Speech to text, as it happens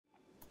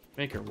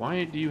Maker,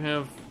 why do you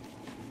have...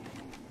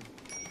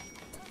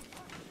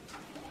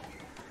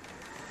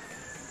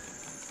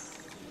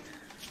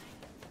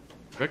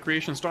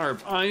 Recreation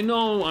starved. I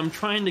know, I'm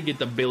trying to get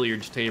the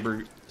billiards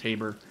table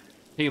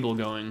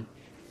going.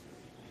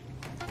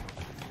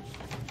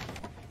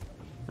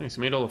 Nice,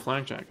 made all the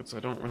flak jackets. I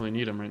don't really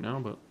need them right now,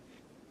 but...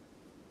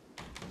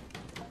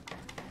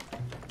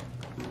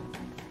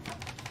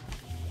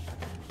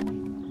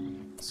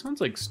 Sounds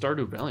like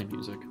Stardew Valley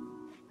music.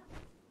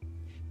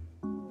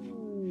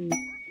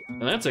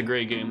 And that's a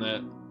great game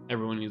that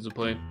everyone needs to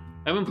play.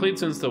 I haven't played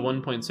since the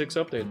 1.6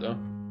 update, though.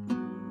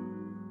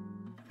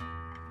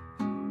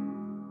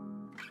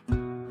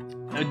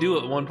 I do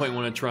at one point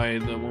want to try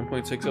the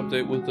 1.6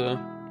 update with the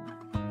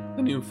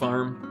new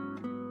farm.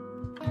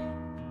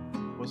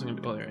 Wasn't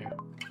gonna be... Oh, there you go.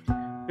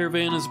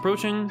 Caravan is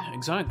approaching.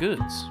 Exotic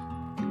goods.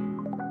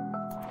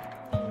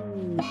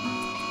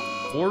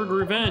 Horde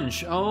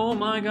Revenge. Oh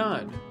my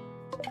god.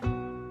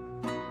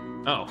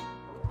 Oh,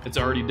 it's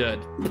already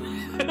dead.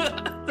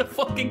 The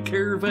fucking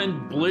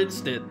caravan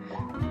blitzed it.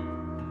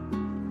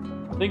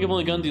 I think I've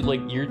only gone through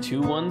like year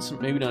 2 once,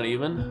 maybe not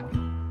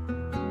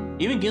even.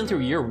 Even getting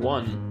through year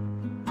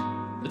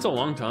 1, it's a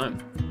long time.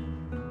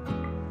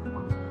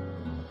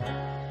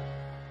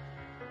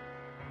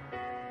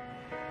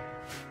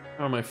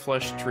 How are my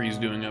flesh trees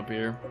doing up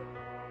here?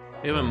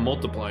 They haven't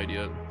multiplied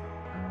yet.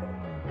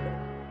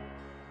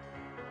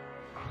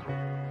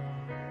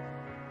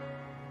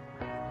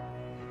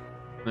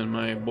 Then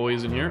my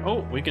boys in here.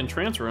 Oh, we can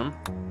transfer them.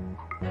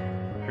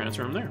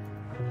 Transfer them there.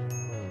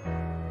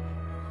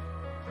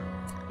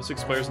 This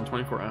expires in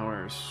 24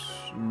 hours.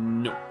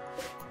 No.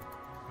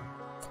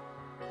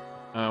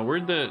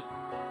 Where'd the...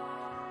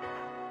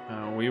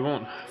 we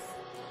won't...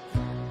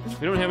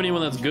 We don't have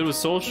anyone that's good with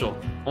social.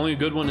 Only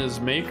good one is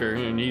Maker,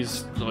 and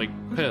he's, like,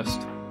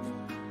 pissed.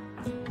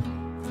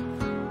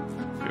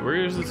 Okay,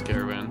 where is this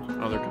caravan?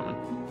 Oh, they're coming.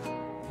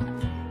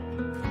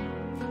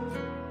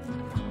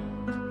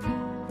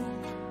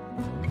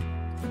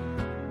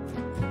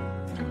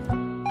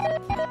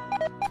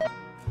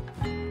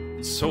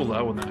 It's so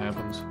loud when that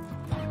happens.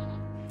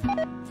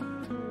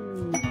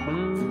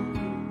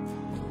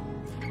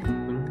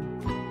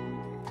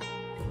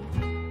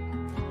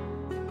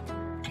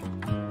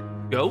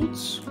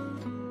 Goats?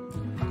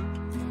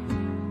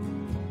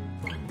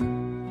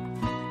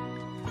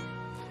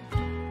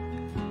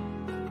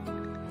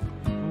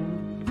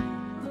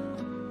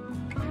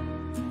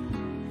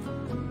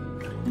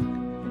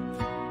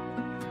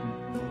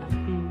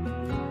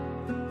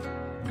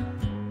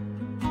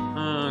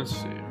 Let's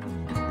see.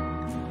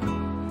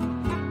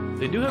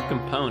 They do have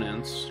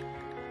components.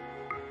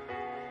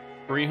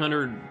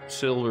 300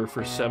 silver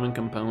for 7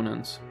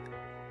 components.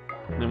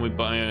 And then we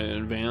buy an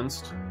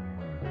advanced.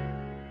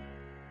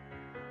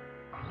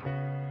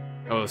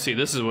 Oh, see,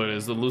 this is what it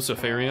is. The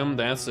Luciferium,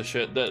 that's the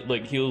shit that,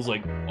 like, heals,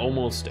 like,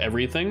 almost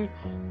everything.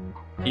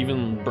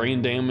 Even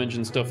brain damage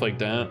and stuff like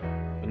that.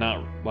 But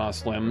not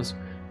lost limbs.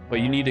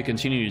 But you need to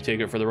continue to take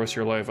it for the rest of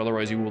your life,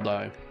 otherwise you will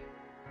die.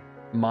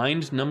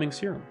 Mind-numbing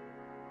serum.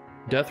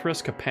 Death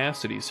Rest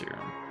Capacity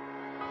Serum.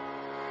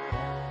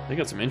 They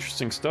got some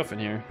interesting stuff in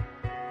here.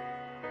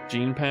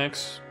 Gene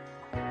packs.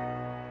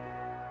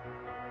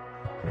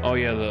 Oh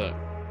yeah, the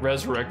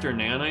Resurrector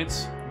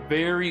Nanites.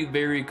 Very,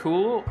 very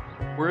cool.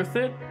 Worth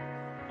it.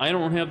 I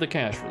don't have the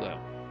cash for that.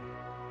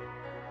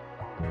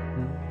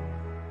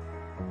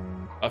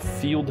 A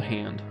field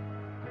hand.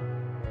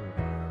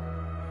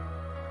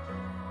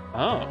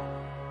 Oh.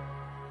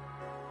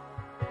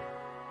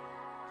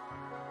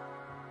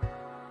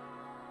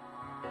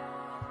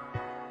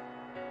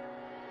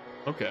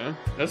 Okay,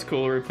 that's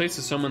cool. It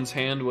replaces someone's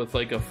hand with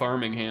like a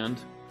farming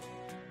hand.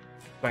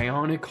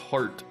 Bionic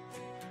Heart.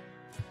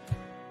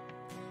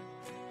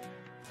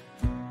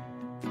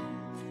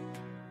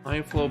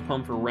 High flow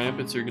pump for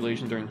rapid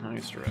circulation during high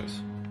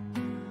stress.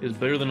 Is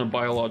better than a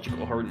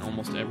biological heart in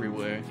almost every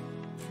way.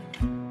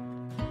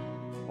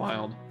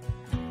 Wild.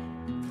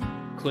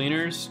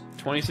 Cleaners,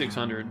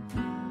 2,600.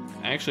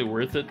 Actually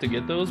worth it to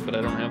get those, but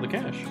I don't have the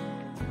cash.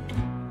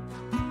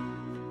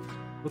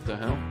 What the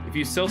hell? If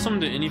you sell something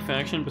to any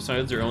faction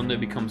besides their own, they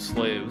become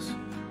slaves.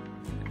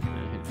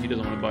 He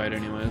doesn't want to buy it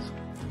anyways.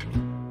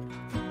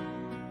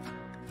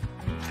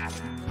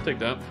 Take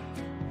that.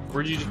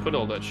 Where'd you just put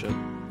all that shit?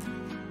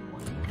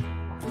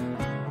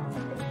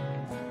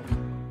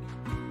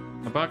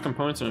 I bought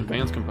components and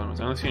advanced components.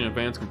 I only see an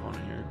advanced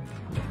component here.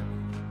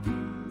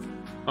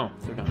 Oh,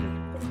 they're down here.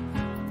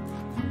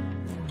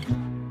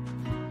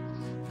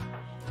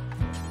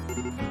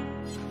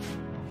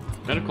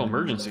 Medical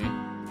emergency.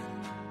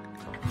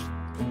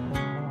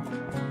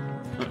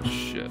 Oh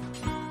shit.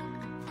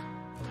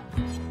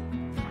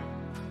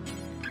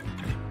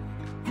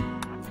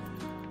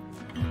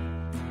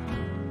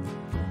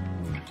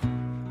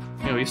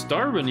 Yo, he's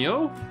starving,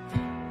 yo.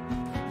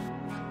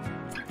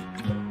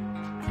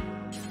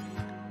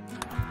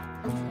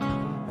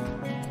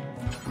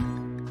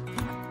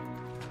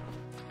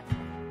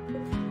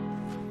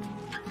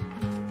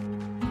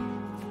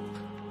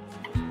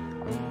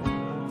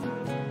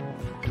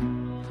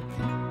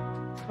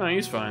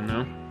 he's fine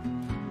though.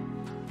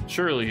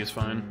 Surely he's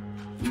fine.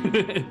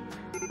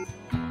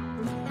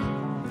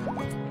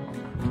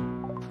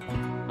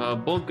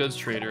 Bulk goods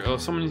trader. Oh,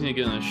 someone needs to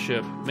get in the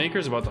ship.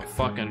 Maker's about to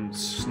fucking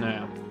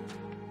snap.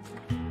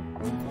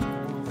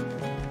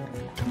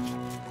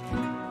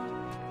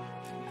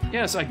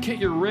 Yes, I get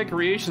your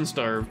recreation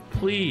star.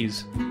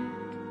 Please.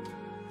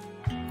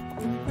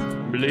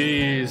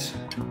 Please.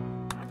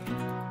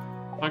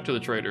 Talk to the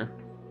trader.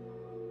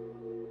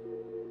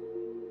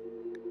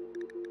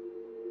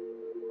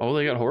 Oh,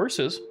 they got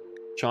horses.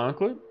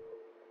 Chocolate.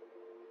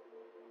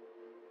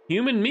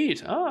 Human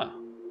meat. Ah,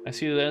 I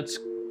see that's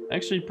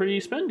actually pretty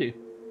spendy.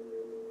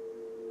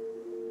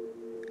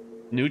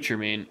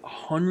 Nutrimine.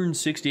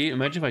 168.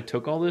 Imagine if I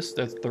took all this.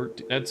 That's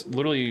 13. That's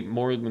literally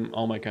more than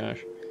all my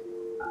cash.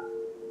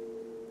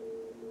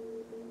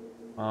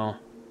 Wow.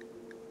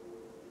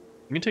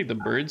 You can take the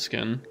bird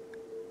skin.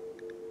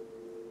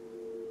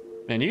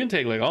 Man, you can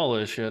take like all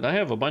this shit. I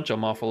have a bunch of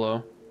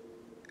Muffalo.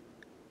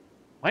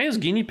 Why is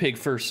guinea pig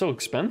fur so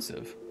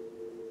expensive?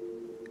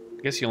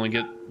 I guess you only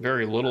get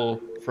very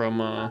little from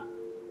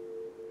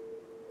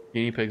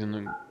guinea pigs in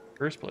the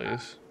first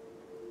place.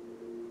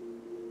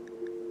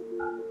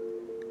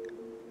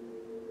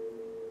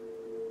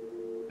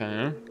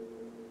 Okay.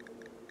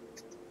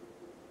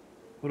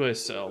 What do I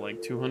sell?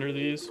 Like 200 of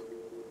these?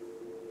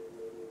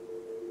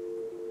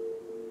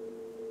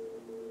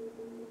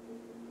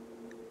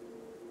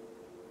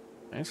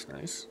 Nice,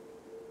 nice.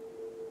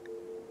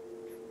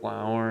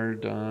 Flour,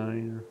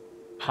 dye.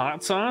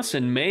 Hot sauce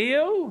and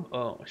mayo?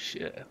 Oh,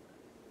 shit.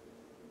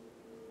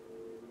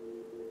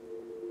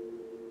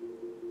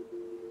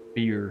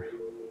 Beer.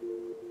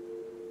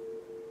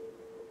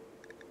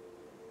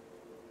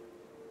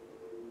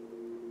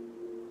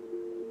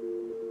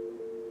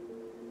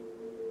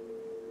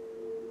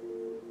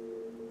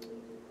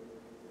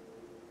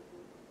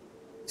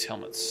 These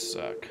helmets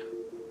suck.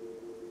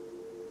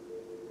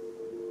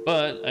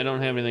 But I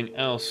don't have anything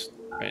else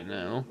right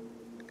now.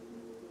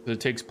 It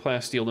takes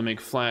plasteel to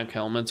make flak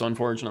helmets,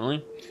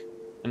 unfortunately.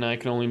 And I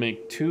can only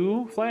make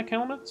 2 flak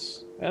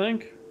helmets, I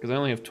think. Because I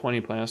only have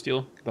 20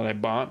 plasteel that I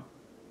bought.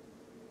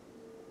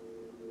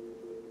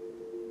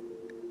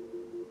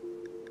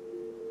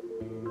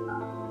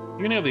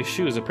 You're gonna have these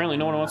shoes. Apparently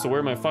no one wants to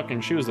wear my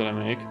fucking shoes that I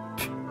make.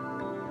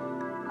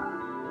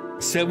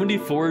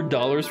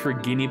 $74 for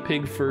guinea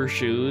pig fur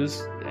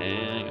shoes?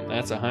 Dang,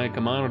 that's a high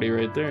commodity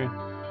right there.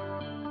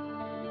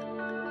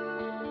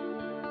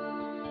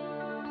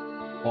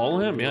 All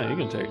of him? Yeah, you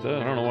can take that.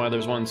 I don't know why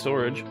there's one in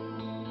storage.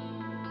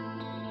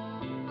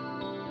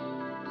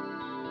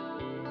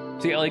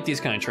 See, I like these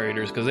kind of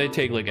traders because they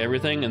take like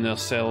everything and they'll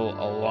sell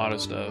a lot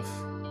of stuff.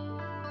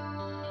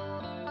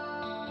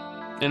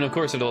 And of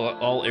course it'll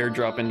all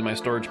airdrop into my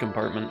storage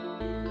compartment,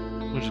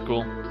 which is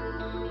cool.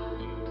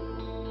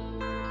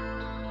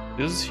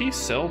 Does he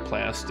sell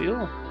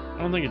plasteel? I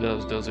don't think he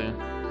does he?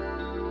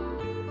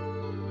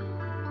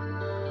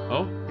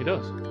 Oh, he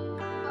does.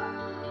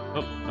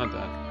 Oh, not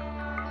that.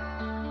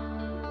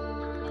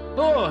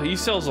 Oh, he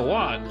sells a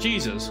lot.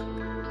 Jesus.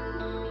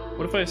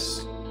 What if I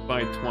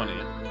buy 20?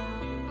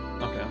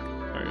 Okay,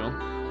 there you go.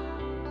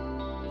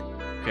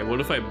 Okay, what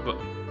if I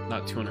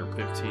not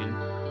 215,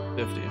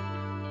 50.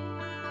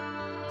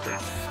 Sure.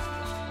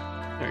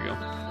 There you go.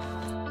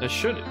 That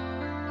should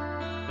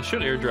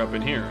airdrop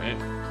in here, right?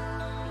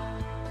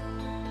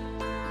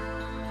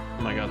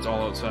 Oh my god, it's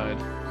all outside.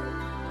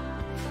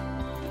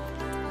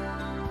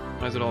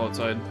 Why is it all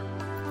outside?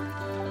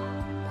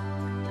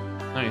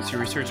 Nice, you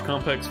research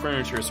complex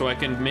furniture so I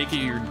can make you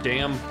your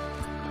damn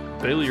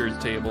billiards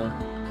table.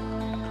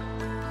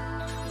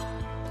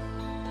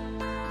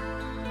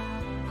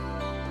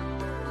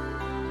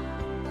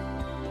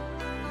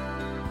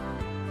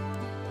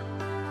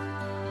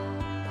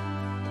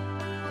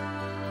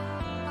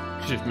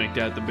 Just make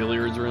that the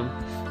billiards room.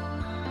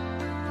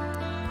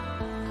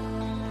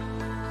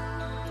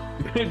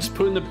 Just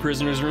put in the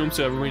prisoners room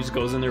so everyone just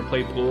goes in there,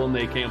 play pool, and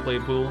they can't play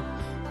pool.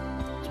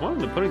 I was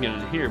wanting to put it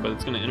in here, but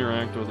it's going to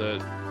interact with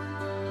it,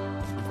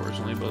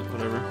 unfortunately, but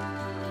whatever.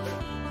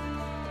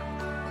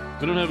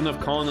 We don't have enough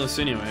colonists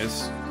anyways,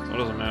 so it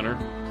doesn't matter.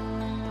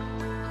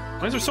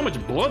 Why is there so much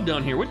blood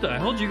down here? What the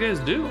hell did you guys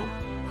do?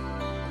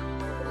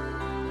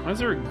 Why is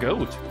there a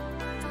goat?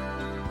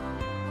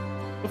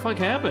 What the fuck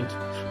happened?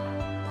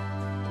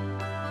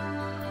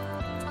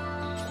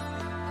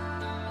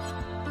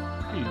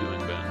 What are you doing,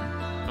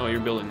 Ben? Oh, you're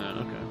building that,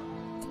 okay.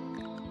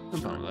 I'm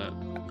fine with that.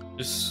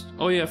 Just,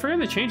 oh yeah, I forgot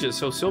to change it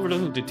so silver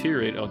doesn't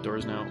deteriorate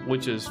outdoors now,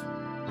 which is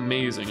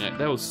amazing.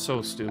 That was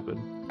so stupid.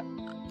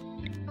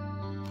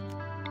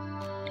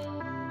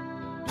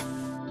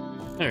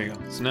 There you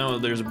go. So now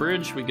there's a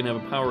bridge, we can have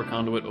a power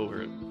conduit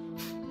over it.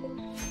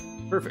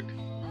 Perfect.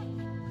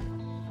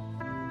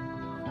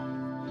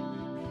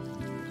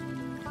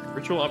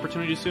 Ritual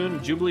opportunity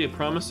soon? Jubilee of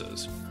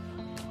Promises.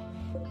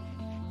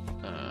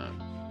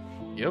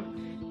 Yep.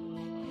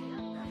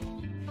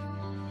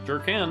 Sure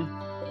can.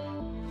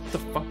 What the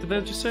fuck did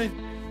that just say?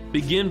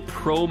 Begin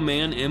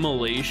pro-man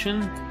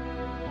immolation?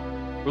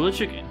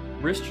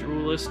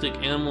 Ritualistic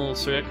animal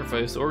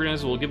sacrifice. The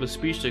organizer will give a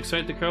speech to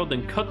excite the crowd,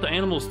 then cut the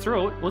animal's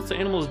throat. Once the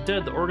animal is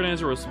dead, the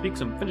organizer will speak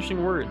some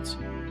finishing words.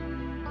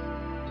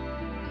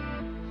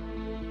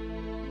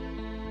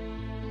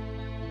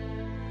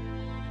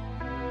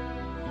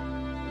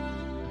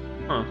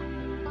 Huh.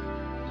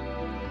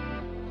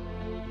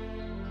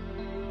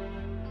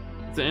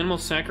 If the animal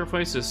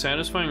sacrifice is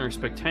satisfying or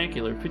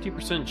spectacular,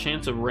 50%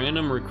 chance of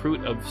random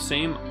recruit of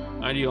same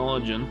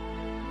ideology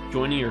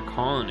joining your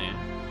colony.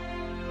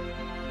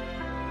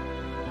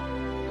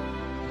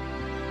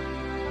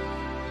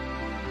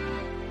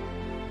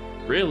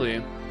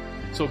 Really?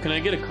 So can I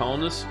get a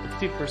colonist?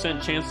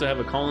 50% chance to have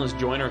a colonist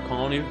join our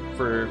colony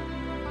for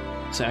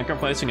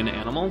sacrificing an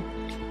animal?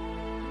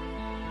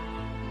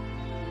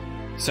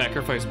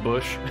 Sacrifice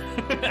bush.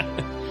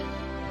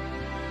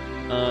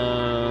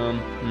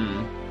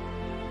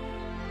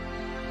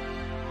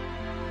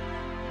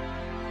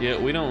 Yeah,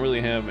 we don't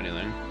really have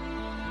anything.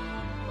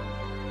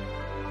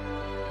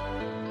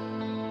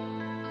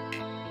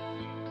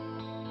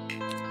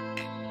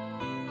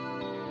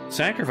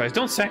 Sacrifice?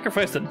 Don't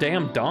sacrifice the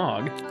damn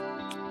dog.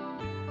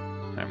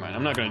 Never mind,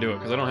 I'm not gonna do it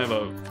because I don't have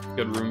a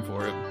good room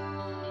for it.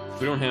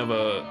 We don't have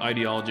a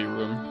ideology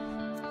room.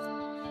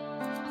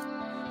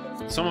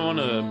 Someone want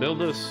to build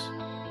this?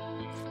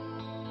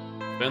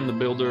 Ben the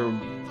builder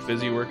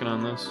busy working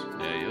on this?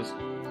 Yeah, he is.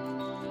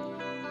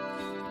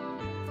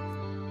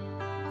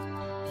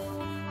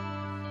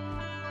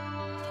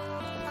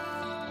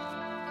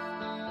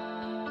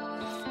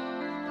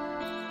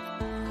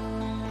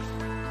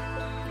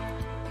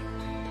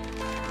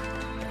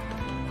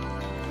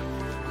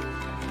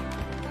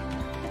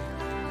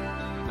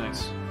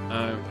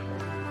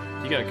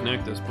 You gotta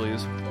connect this,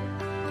 please.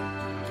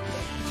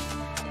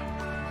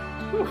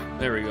 Whew,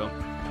 there we go.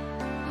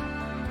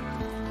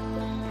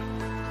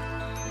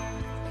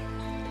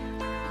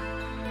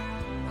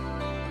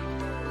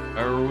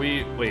 Are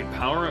we... Wait,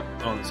 power...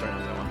 Oh, sorry,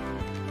 not that one.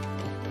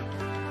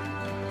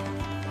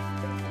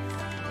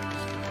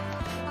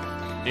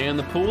 And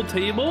the pool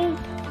table?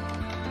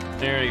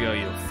 There you go,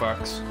 you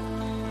fucks.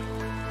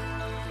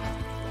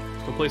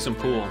 Go play some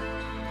pool.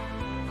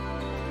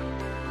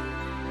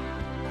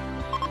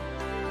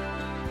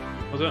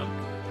 What's up?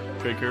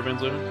 Trade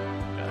caravans living?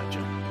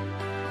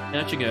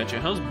 Gotcha. Gotcha.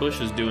 How's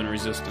Bush's doing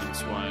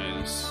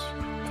resistance-wise?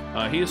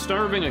 He is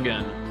starving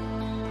again.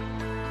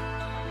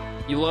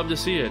 You love to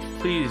see it.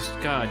 Please,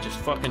 God, just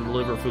fucking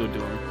deliver food to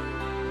him.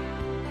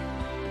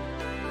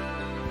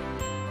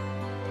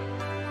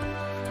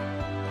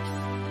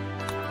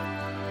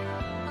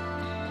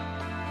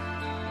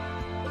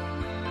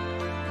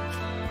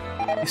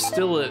 He's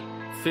still at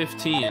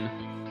 15.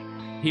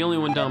 He only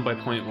went down by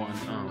 0.1. Oh my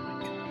God.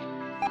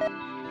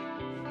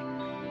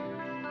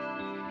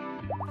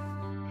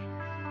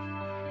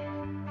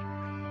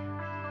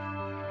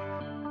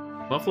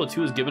 Buffalo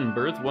 2 has given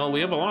birth? Well, we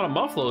have a lot of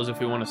buffaloes if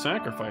we want to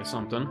sacrifice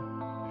something.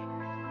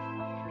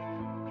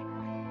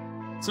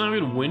 It's not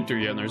even winter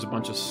yet and there's a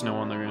bunch of snow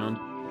on the ground.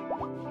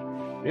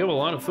 We have a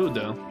lot of food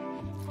though.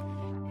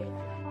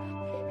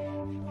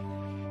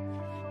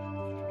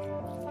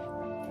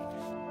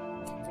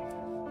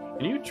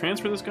 Can you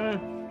transfer this guy?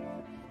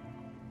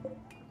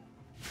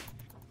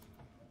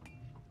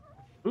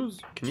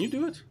 Can you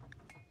do it?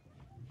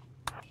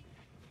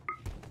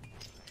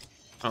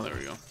 Oh, there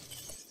we go.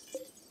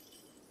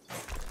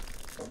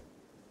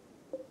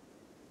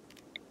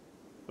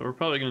 So we're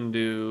probably gonna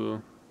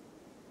do...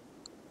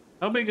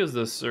 How big is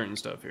this certain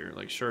stuff here?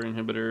 Like shard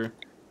inhibitor.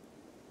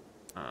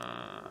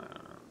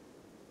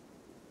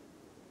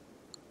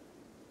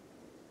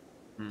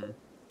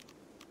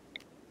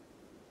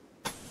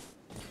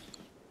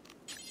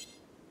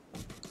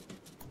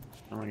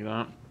 Like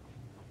that.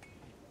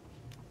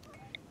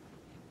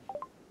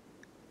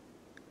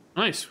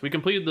 Nice. We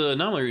completed the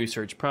anomaly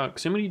research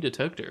proximity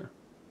detector.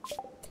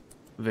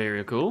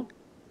 Very cool.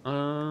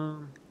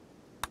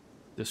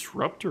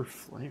 Disruptor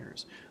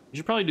flares. We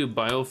should probably do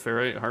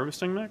bioferrite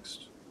harvesting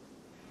next.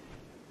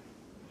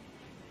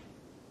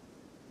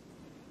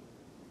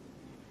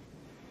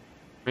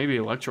 Maybe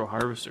electro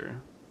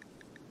harvester.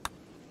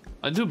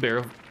 I'd do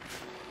barrel.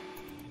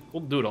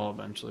 We'll do it all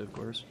eventually, of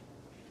course.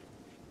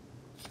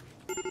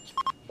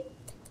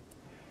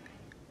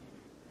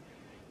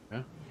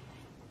 Yeah.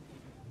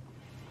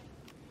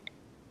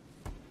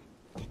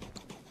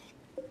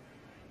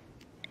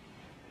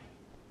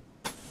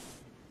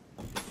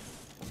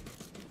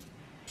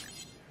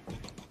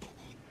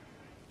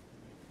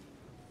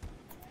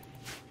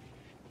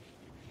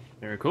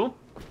 Very cool.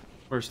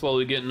 We're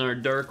slowly getting our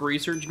dark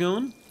research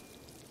going.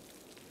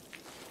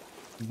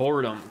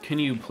 Boredom. Can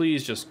you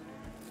please just...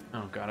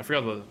 Oh god, I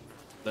forgot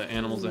the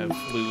animals that have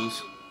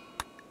flues.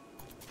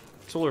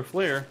 Solar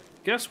flare.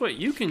 Guess what?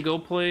 You can go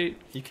play...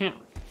 You can't...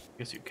 I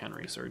guess you can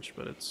research,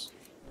 but it's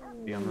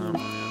beyond that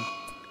one, yeah.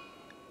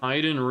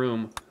 Hide in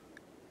room.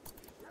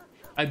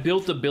 I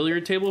built a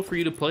billiard table for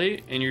you to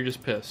play, and you're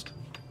just pissed.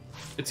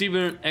 It's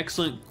even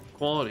excellent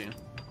quality.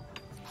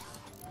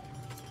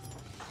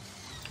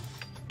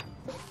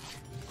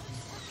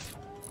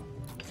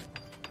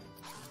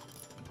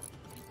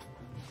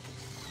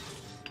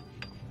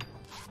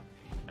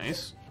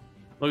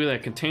 Look at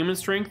that, containment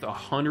strength,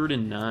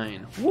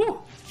 109.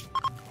 Woo!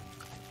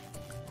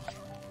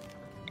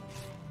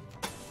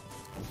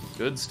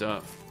 Good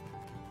stuff.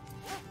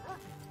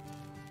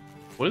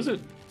 What does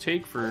it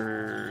take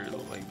for,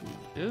 like,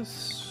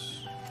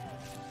 this?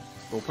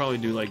 We'll probably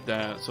do like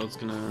that, so it's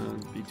gonna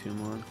be 2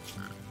 more.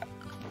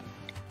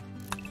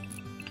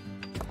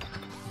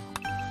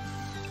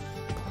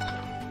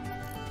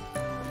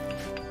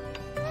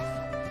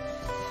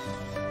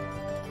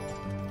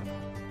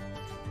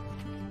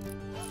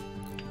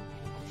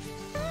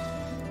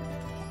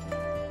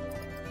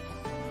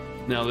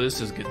 Now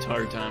this is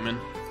guitar timing.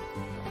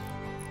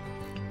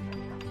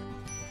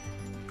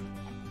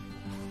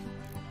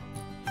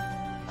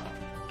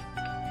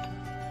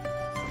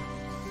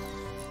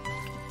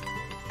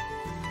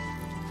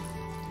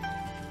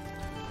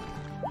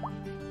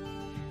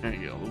 There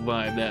you go, the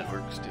vibe, that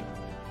works too.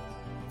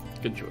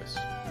 Good choice.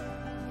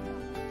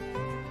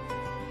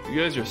 You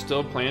guys are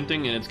still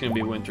planting and it's gonna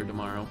be winter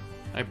tomorrow.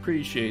 I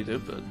appreciate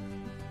it, but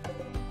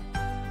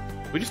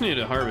we just need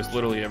to harvest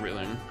literally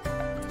everything.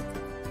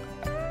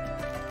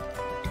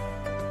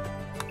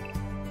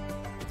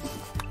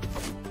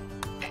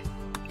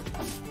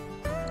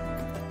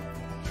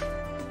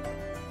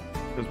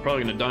 It's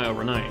probably gonna die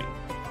overnight.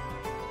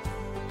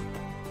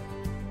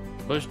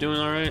 Bush doing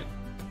alright?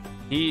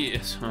 He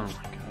is, oh my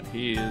god,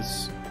 he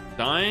is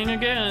dying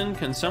again.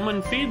 Can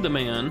someone feed the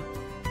man?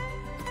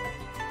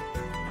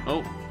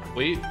 Oh,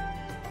 wait.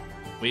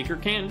 Waker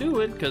can't do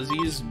it because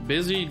he's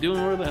busy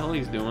doing whatever the hell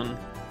he's doing.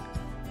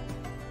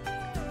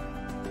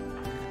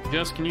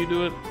 Jess, can you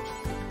do it?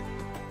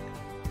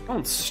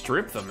 Don't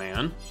strip the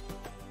man.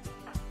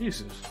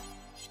 Jesus.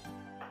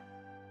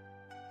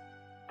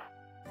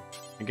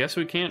 I guess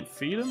we can't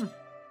feed him?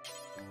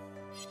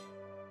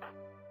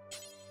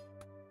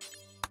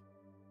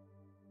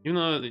 Even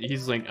though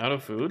he's like out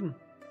of food?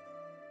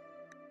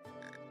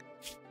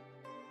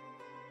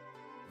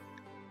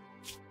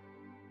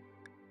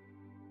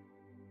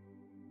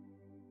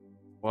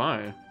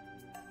 Why?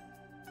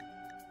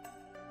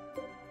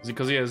 Is it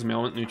because he has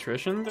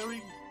malnutrition?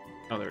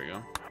 Oh, there we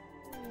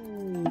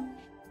go.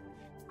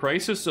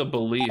 Crisis of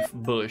belief,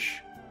 Bush.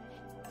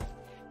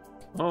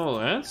 Oh,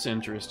 that's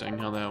interesting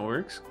how that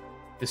works.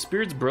 His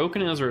spirit's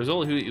broken, and as a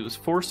result, he was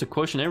forced to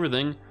question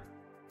everything.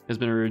 Has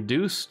been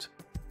reduced.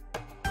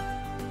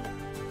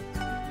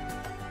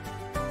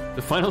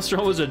 The final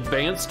straw was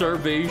advanced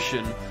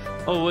starvation.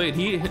 Oh wait,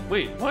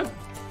 wait, what?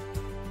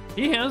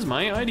 He has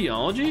my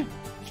ideology?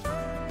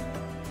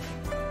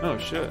 Oh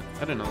shit, I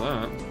didn't know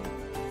that.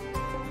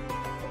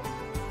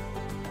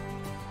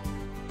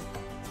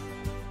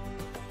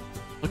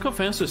 Look how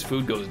fast this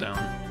food goes down.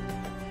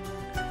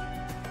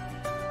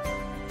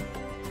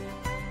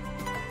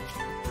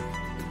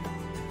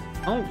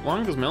 How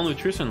long does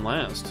malnutrition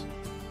last?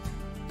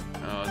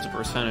 Oh, it's a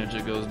percentage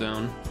that goes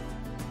down.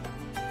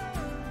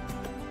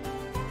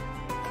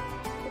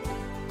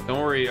 Don't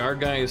worry, our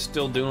guy is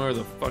still doing whatever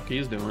the fuck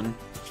he's doing.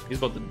 He's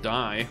about to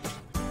die.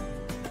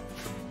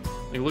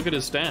 Like, look at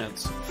his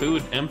stats.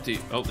 Food empty.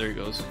 Oh, there he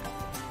goes.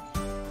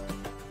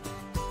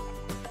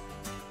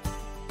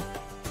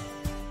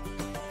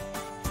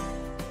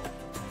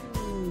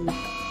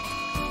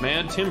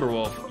 Mad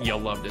Timberwolf. You'll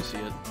love to see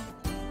it.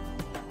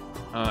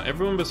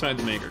 Everyone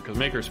besides Maker, because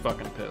Maker's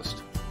fucking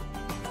pissed.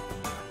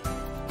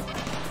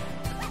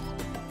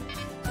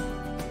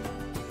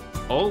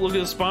 Oh, look at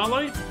the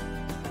spotlight.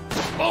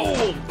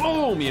 Oh,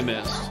 boom, you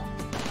missed.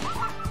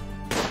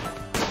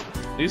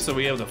 At least so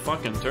we have the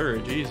fucking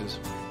turret, Jesus.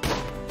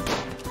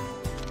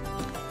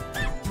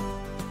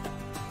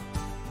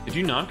 Did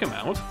you knock him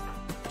out?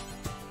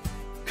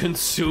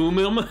 Consume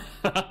him?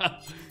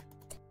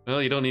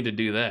 Well, you don't need to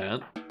do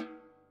that.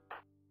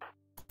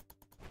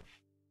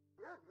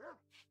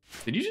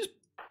 Did you just...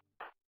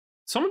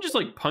 Someone just,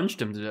 like,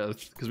 punched him to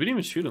death, because we didn't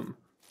even shoot him.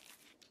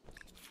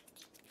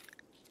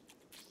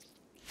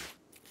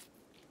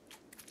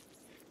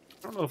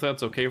 I don't know if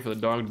that's okay for the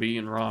dog to be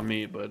eating raw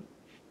meat, but...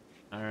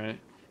 Alright.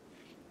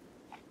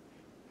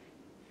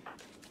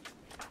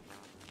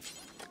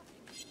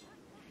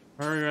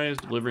 Alright,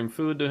 delivering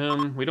food to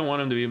him. We don't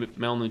want him to be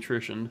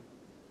malnutritioned.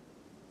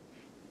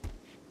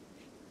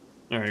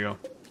 There you go.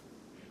 I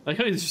like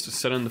how he's just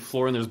sit on the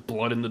floor and there's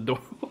blood in the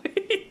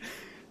doorway.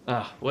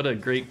 Ah, what a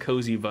great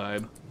cozy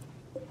vibe.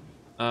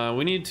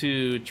 We need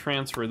to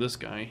transfer this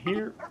guy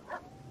here.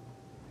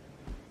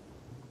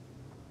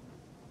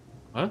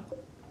 What?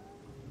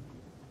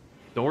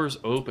 Doors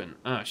open.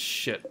 Ah,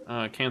 shit.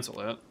 Cancel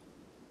that.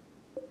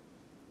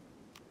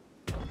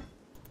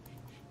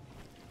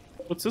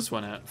 What's this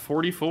one at?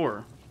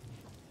 44.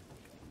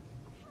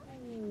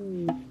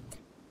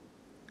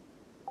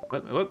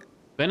 What?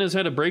 Ben has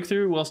had a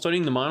breakthrough while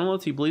studying the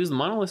monolith. He believes the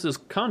monolith is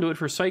conduit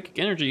for psychic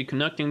energy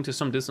connecting to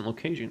some distant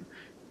location.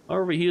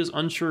 However, he is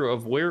unsure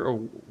of where or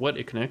what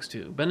it connects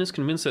to. Ben is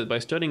convinced that by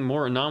studying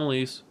more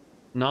anomalous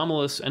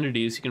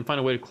entities, he can find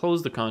a way to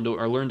close the conduit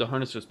or learn to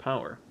harness its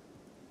power.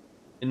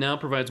 It now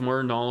provides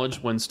more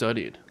knowledge when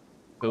studied.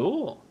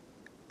 Cool.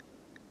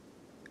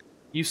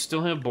 You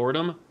still have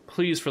boredom?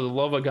 Please, for the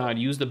love of God,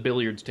 use the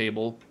billiards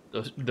table.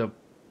 The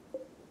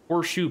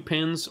horseshoe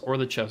pins, or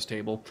the chess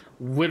table.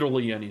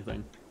 Literally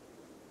anything.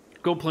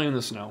 Go play in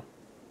the snow.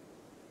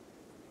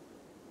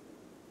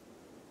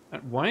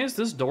 Why is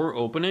this door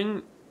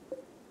opening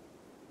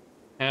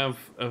have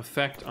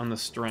effect on the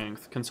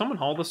strength? Can someone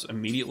haul this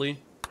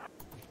immediately?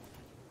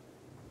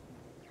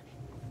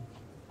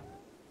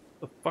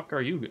 The fuck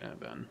are you,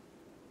 Ben?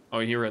 Oh,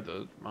 you're at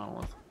the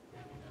monolith.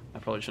 I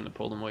probably shouldn't have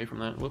pulled him away from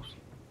that. Whoops.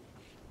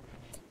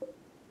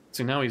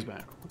 See, now he's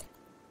back.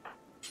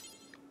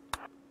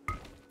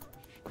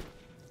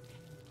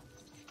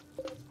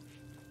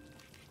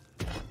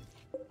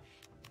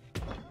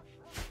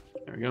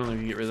 There we go, let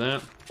me get rid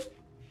of that.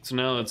 So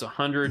now it's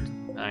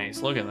 100.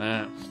 Nice, look at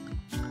that.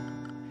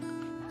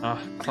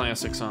 Ah,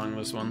 classic song,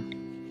 this one.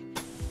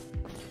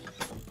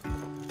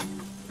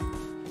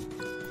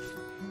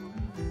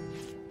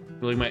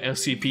 Like my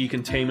SCP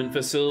containment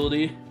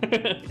facility.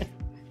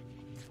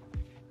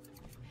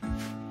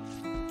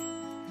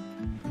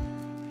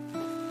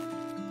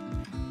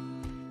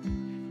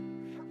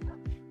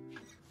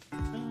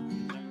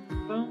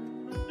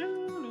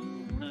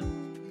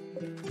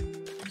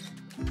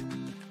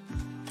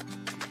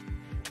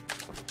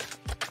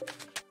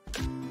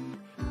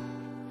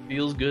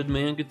 Feels good,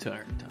 man.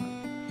 Guitar time.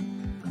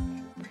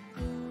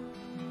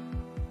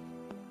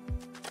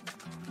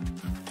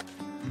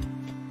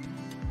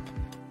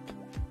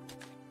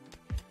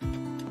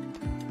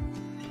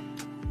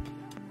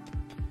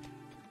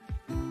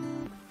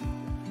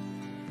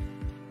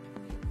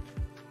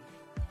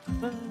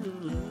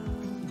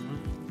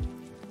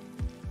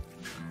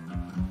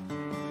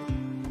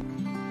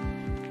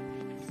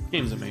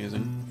 Game's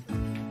amazing.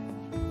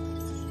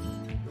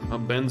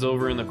 Ben's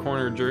over in the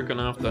corner jerking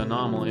off the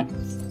anomaly.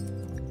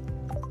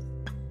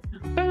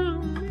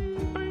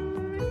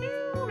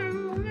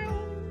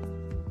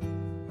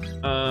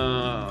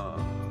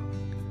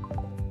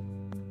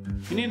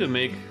 You need to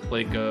make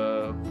like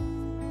a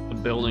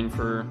building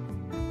for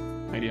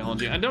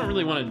ideology. I don't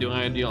really want to do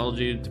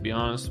ideology, to be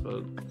honest,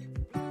 but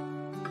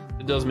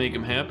it does make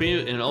him happy,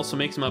 and it also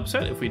makes him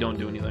upset if we don't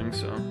do anything,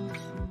 so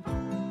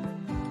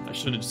I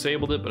should have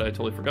disabled it, but I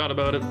totally forgot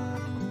about it.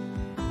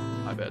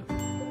 My bad.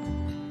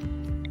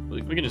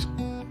 We can just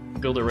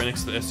build it right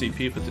next to the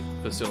SCP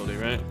facility,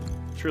 right?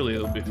 Surely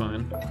it'll be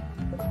fine.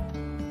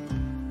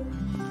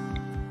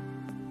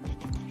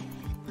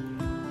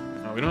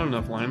 Oh, we don't have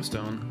enough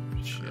limestone.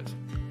 Shit.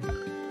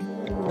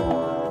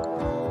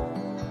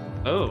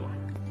 Oh.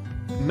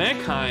 Mech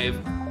Hive.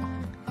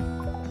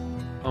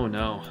 Oh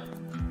no.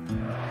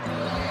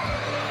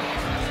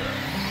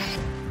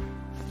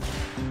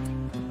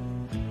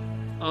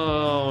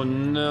 Oh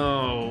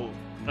no.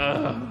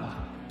 Ugh.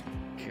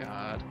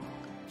 God.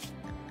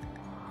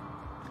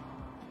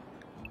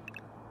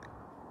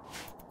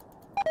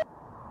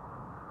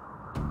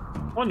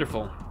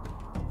 Wonderful.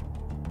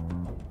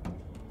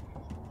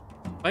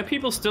 My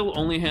people still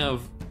only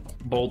have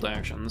bolt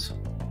actions.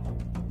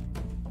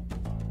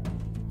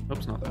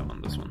 Oops, not that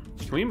one, this one.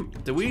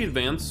 Did we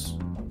advance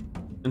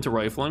into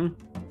rifling?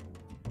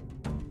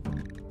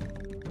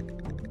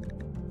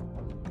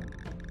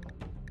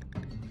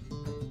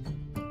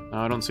 No,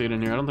 I don't see it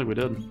in here. I don't think we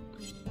did.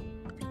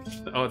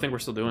 Oh, I think we're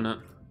still doing it.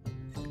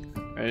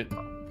 Right.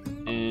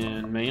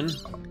 And main.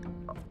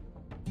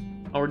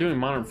 Oh, we're doing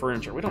modern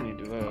furniture. We don't need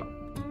to do that.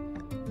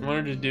 I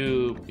wanted to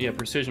do, yeah,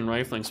 precision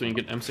rifling so we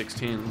can get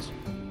M16s.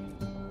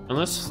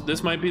 Unless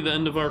this might be the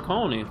end of our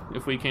colony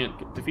if we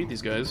can't defeat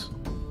these guys.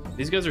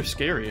 These guys are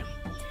scary.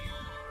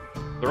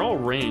 They're all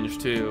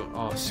ranged too.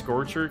 Oh,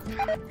 Scorcher.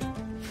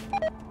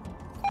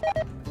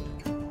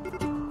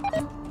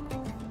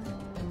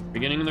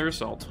 Beginning their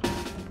assault.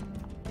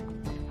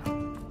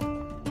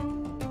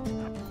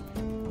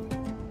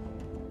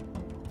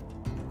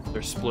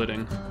 They're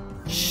splitting.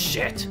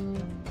 Shit!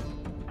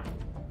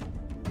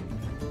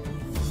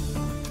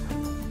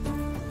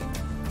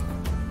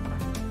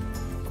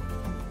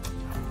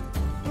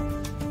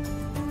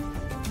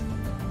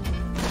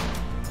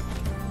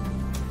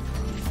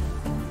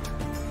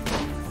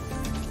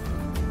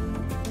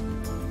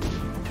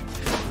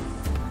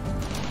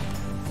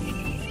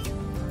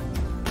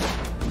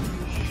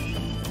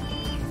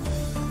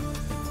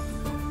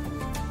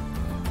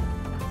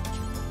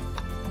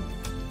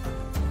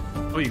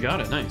 Oh, you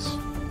got it. Nice.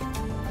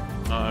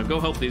 Go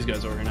help these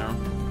guys over here now.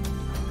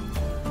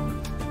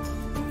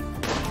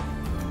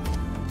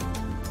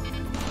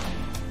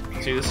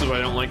 See, this is what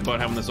I don't like about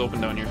having this open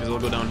down here, because it'll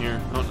go down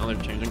here. Oh, no,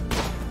 they're changing.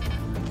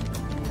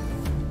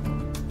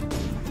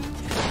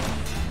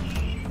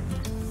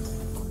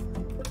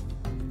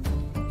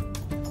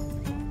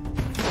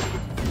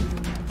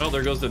 Well,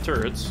 there goes the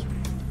turrets.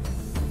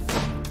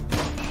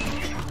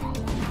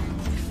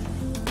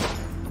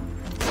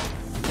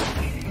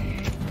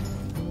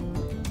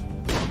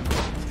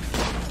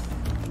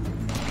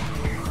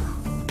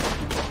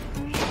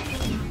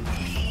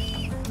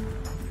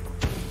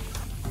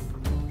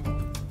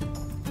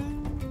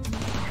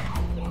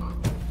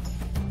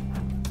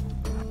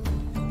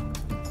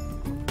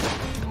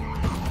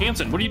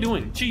 Hanson, what are you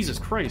doing? Jesus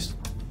Christ.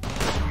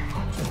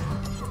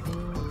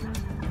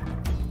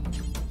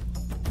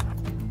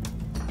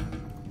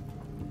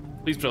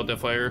 Please put out that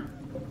fire.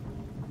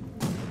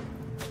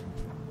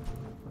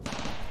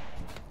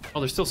 Oh,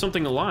 there's still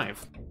something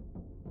alive.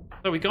 I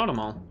thought we got them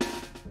all.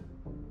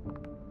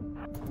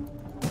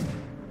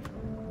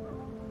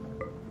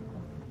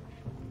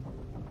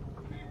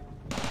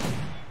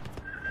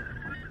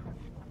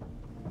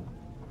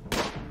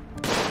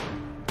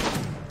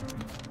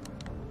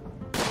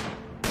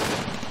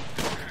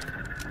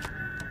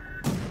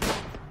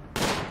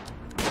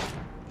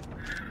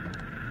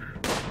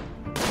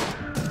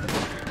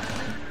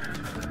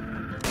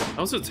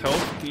 How's its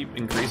health keep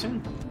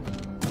increasing?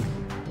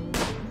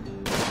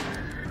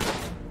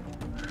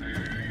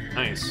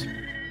 Nice.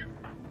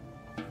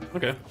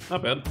 Okay,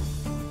 not bad.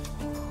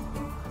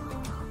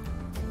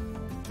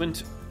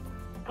 Flint.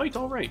 Wait,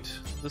 alright.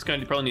 This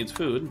guy probably needs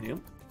food, yep.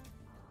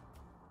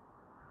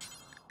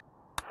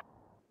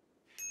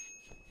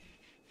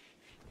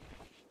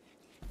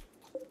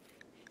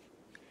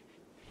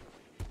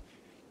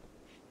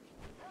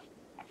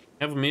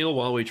 Have a meal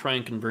while we try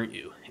and convert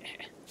you.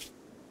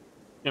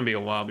 Gonna be a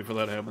while before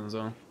that happens,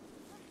 though.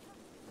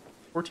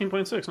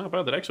 14.6, not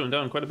bad. That actually went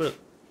down quite a bit.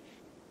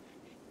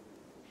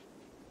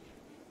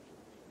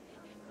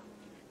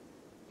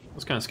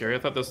 That's kind of scary. I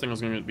thought this thing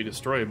was going to be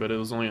destroyed, but it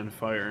was only on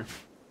fire.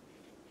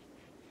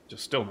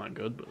 Just still not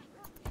good, but...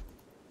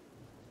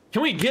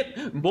 Can we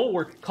get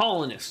more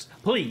colonists,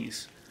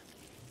 please?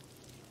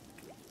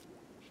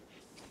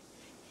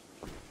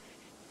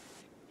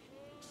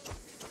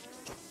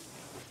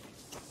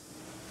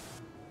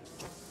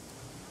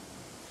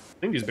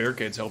 I think these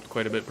barricades helped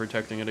quite a bit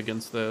protecting it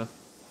against the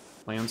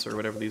lance or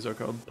whatever these are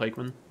called,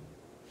 pikemen.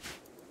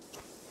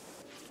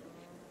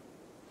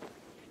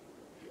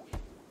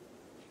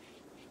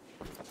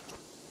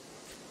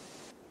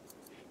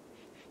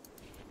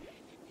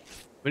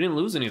 We didn't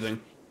lose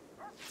anything.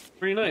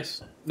 Pretty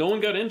nice. No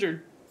one got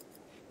injured.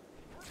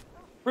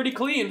 Pretty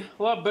clean.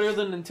 A lot better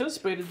than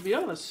anticipated, to be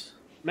honest.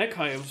 Mech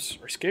hives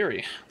are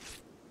scary.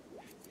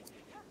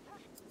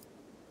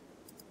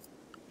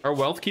 Our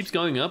wealth keeps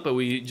going up, but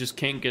we just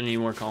can't get any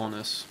more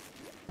colonists.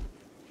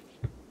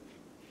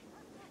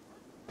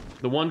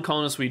 The one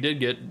colonist we did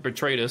get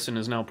betrayed us and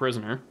is now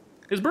prisoner.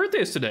 His birthday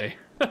is today.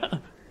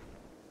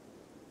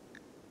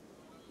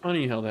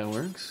 Funny how that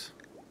works.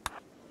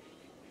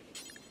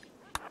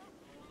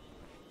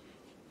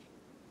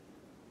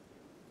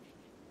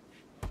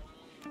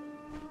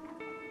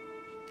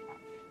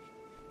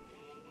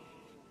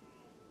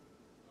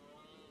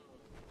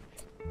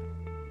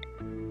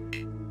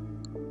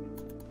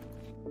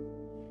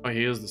 Oh,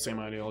 he is the same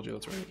ideology,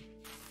 that's right.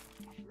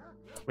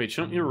 Wait,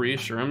 shouldn't you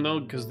reassure him, though?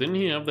 Because didn't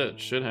he have that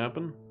shit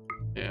happen?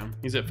 Yeah,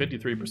 he's at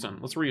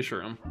 53%. Let's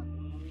reassure him.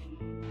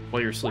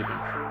 While you're sleeping.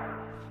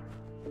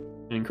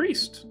 It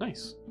increased.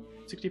 Nice.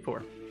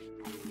 64.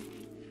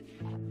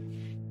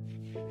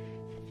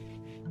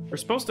 We're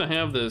supposed to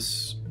have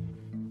this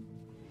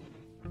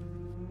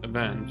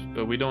event,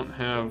 but we don't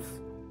have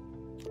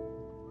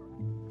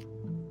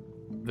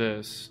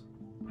this.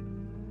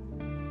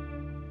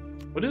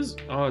 What is...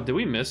 Oh, did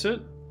we miss it?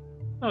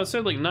 Oh, it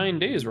said like 9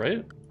 days,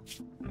 right?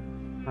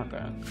 Not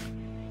that.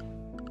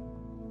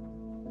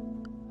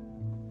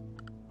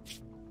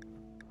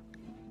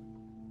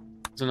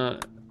 Isn't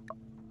it?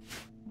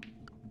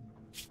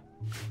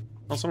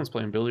 Oh, someone's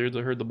playing billiards.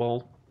 I heard the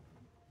ball.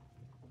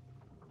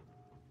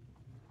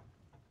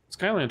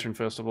 Sky Lantern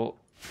Festival.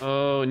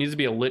 Oh, it needs to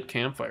be a lit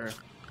campfire.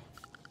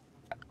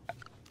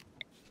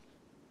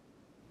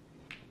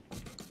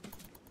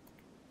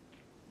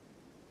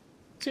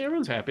 See,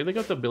 everyone's happy. They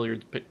got the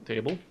billiard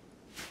table.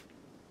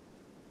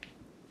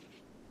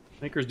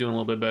 Maker's doing a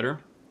little bit better.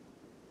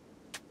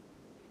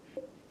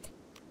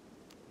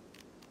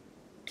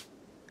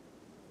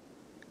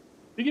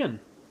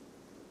 Begin.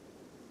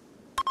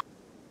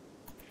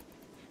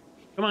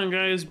 Come on,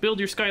 guys. Build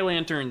your sky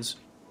lanterns.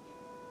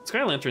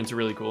 Sky lanterns are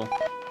really cool.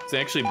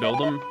 They actually build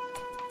them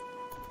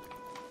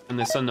and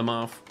they send them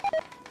off.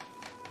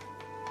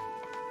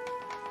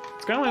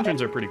 Sky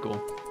lanterns are pretty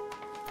cool.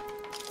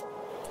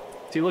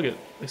 See, look at it.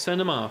 They send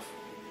them off.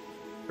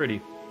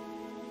 Pretty.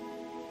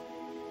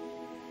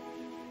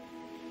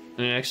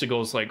 And it actually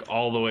goes like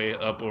all the way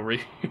up over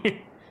here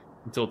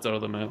until it's out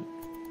of the map.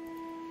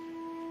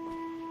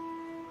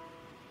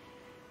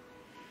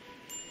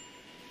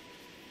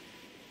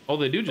 Oh,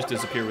 they do just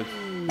disappear with...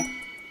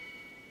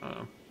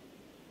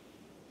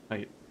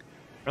 Height.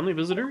 Friendly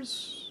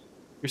visitors?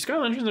 Your sky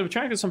lanterns have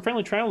attracted some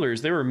friendly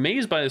travelers. They were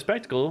amazed by the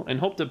spectacle and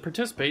hope to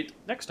participate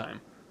next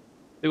time.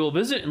 They will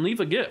visit and leave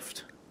a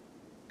gift.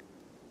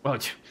 Well,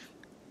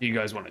 do you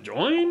guys want to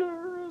join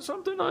or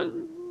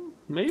something?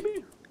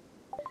 Maybe?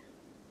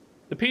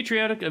 The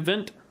patriotic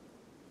advent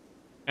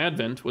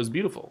was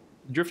beautiful.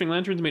 The drifting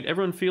lanterns made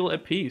everyone feel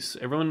at peace.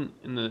 Everyone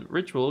in the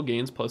ritual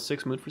gains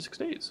 +6 mood for 6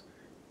 days.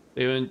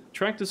 They have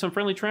attracted some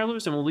friendly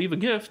travelers and will leave a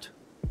gift.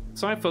 The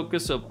side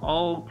focus of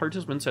all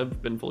participants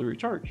have been fully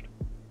recharged.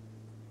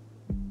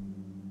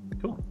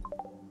 Cool.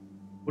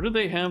 What do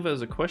they have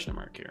as a question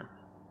mark here?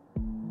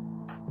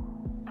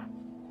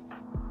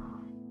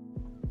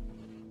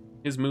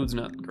 His mood's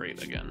not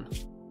great again.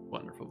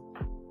 Wonderful.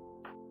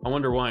 I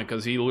wonder why,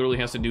 because he literally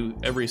has to do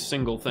every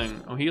single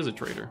thing. Oh, he is a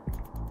traitor.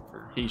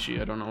 Or he, she,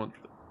 I don't know what...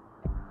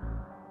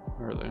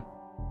 Where are they?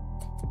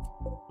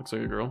 Looks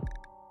like a girl.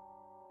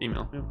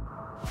 Female, yeah.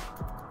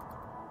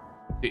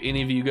 Do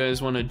any of you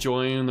guys want to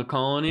join the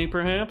colony,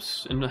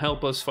 perhaps? And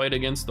help us fight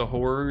against the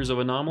horrors of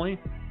Anomaly?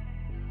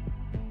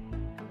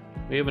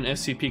 We have an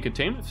SCP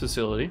containment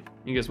facility.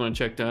 You guys want to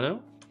check that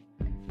out?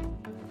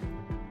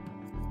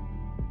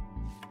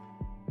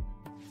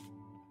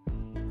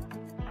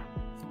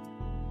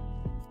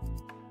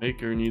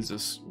 Maker needs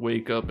to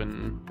wake up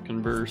and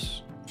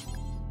converse.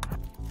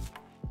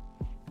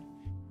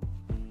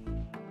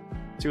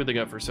 See what they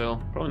got for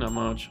sale. Probably not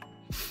much.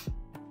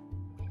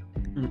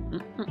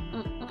 You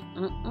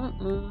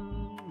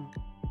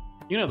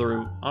can have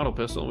the auto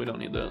pistol. We don't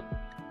need that.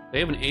 They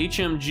have an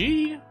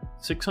HMG.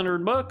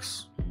 600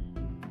 bucks.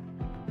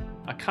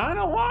 I kind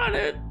of want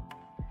it.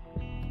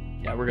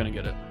 Yeah, we're gonna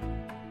get it.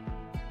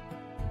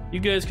 You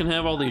guys can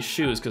have all these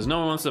shoes because no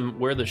one wants to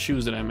wear the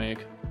shoes that I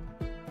make.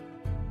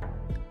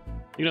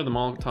 You can have the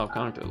Molotov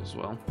cocktails as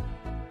well.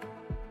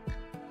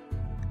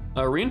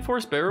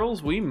 Reinforced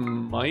barrels, we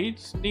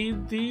might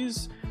need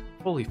these.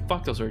 Holy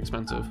fuck, those are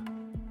expensive.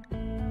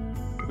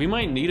 We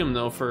might need them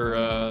though for,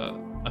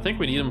 I think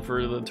we need them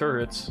for the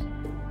turrets.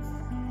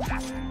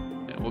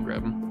 Yeah, we'll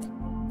grab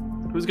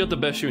them. Who's got the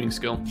best shooting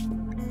skill?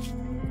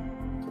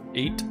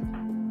 8,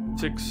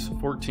 6,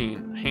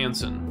 14.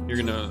 Hanson, you're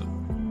gonna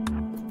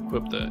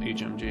equip the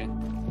HMG.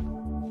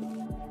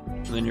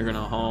 And then you're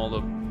gonna haul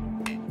the...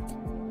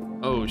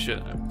 Oh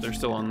shit, they're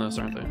still on this,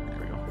 aren't they? There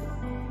we go.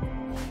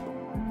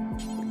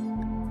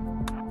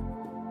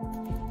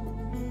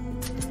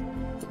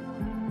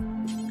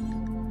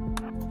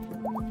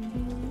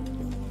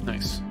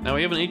 Nice. Now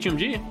we have an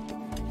HMG.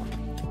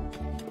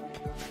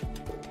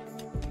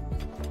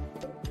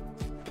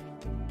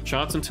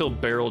 Shots until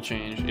barrel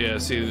change. Yeah,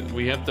 see,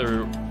 we have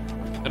to...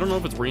 I don't know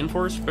if it's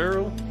reinforced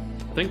barrel.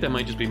 I think that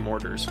might just be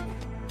mortars.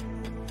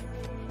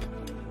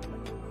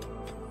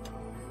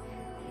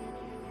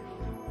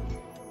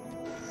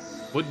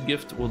 What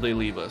gift will they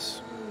leave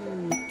us?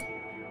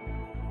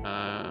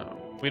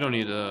 We don't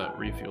need to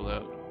refuel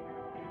that.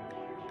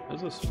 What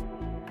is this?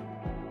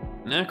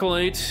 An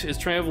acolyte is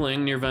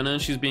traveling near Vena.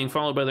 She's being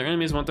followed by their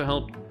enemies. Want to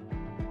help?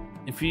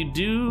 If you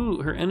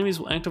do, her enemies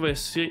will activate a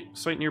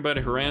site nearby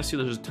to harass you.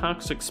 There's a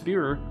toxic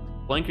spear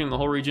blanketing the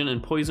whole region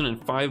and poison and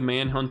 5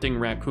 man-hunting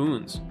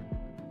raccoons.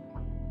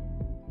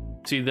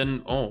 See,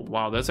 then... Oh,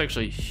 wow, that's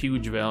actually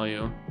huge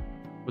value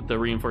with the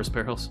reinforced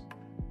barrels.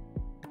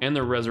 And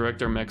the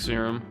Resurrector Mech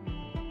Serum.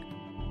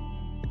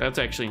 That's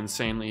actually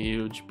insanely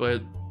huge,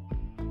 but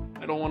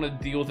I don't want to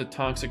deal with a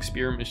toxic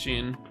spear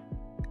machine.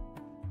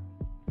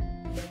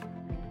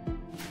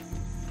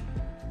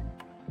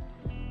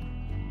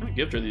 What kind of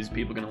gift are these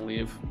people gonna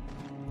leave?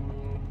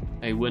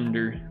 I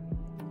wonder.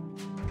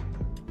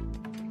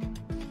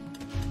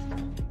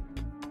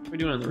 What are we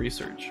doing on the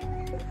research?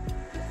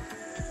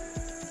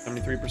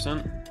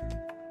 73%?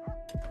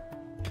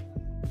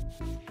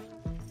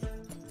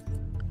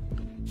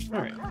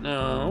 Alright,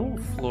 now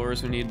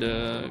floors we need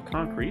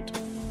concrete.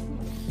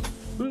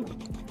 Boop.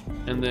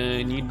 And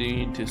then you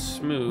need to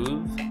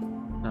smooth,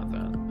 not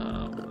that,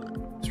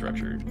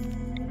 structured,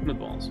 smooth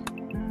balls.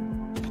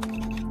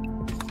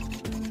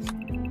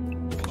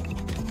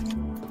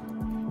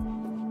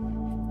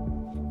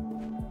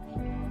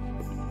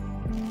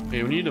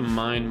 Okay, we need to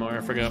mine more.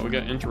 I forgot, we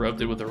got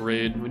interrupted with a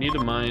raid. We need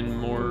to mine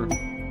more.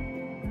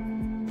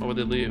 What would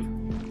they leave?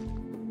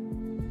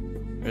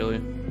 Really?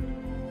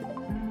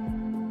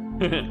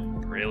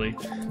 Really?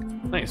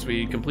 Nice,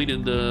 we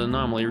completed the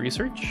anomaly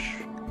research.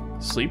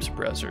 Sleep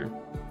suppressor.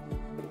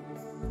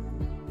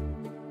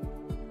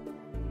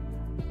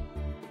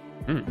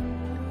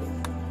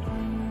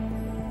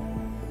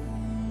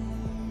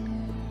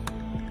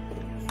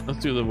 Let's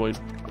do the void.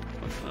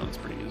 Oh, that's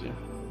pretty easy.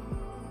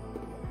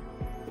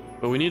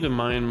 But we need to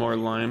mine more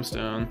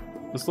limestone.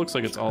 This looks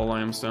like it's all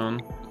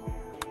limestone.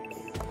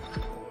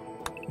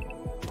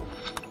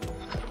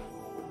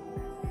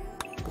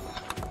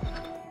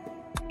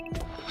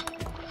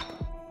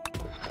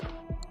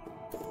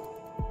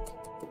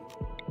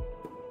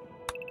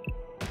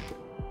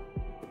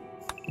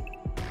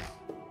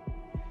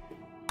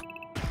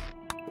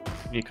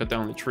 You need to cut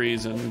down the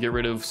trees and get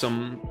rid of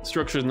some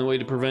structures in the way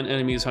to prevent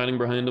enemies hiding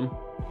behind them.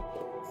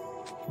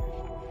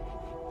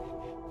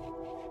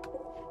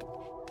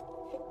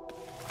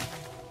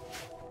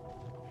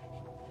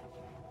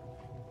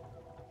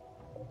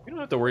 You don't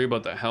have to worry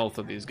about the health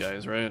of these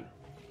guys, right?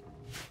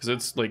 Because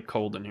it's like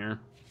cold in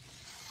here.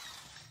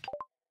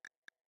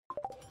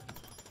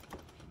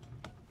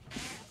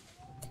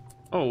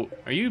 Oh,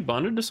 are you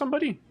bonded to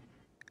somebody?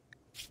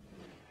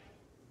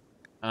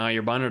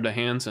 You're bonded to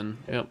Hanson.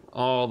 Yep,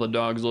 all the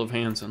dogs love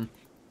Hanson.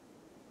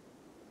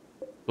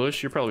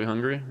 Bush, you're probably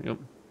hungry. Yep.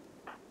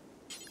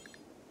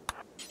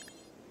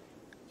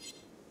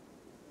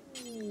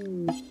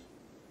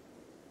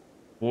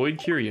 Void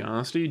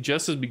curiosity.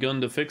 Jess has begun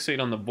to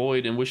fixate on the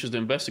void and wishes to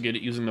investigate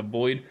it using the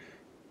void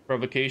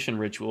provocation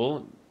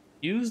ritual.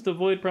 Use the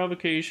void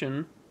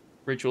provocation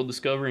Ritual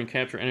discover and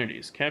capture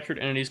entities. Captured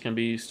entities can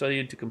be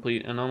studied to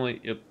complete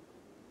anomaly. Yep.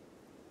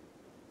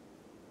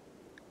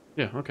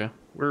 Yeah, okay.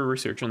 We're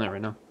researching that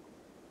right now.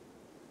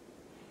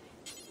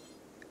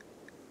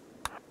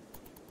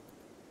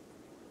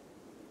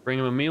 Bring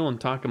him a meal and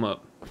talk him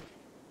up.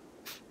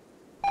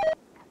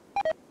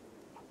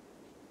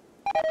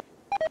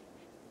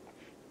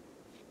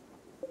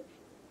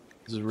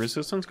 Does his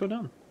resistance go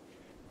down?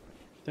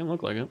 Didn't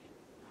look like it.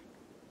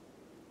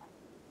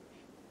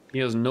 He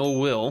has no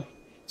will,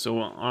 so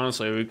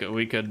honestly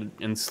we could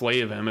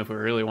enslave him if we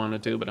really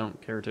wanted to, but I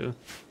don't care to.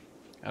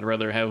 I'd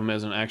rather have him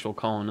as an actual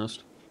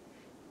colonist.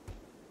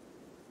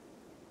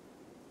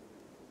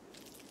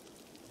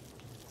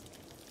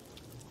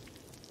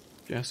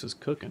 Jess is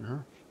cooking, huh?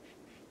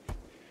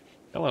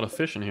 Got a lot of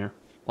fish in here.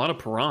 A lot of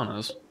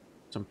piranhas.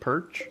 Some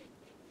perch.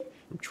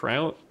 Some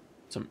trout.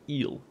 Some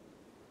eel.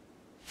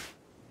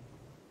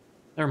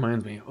 That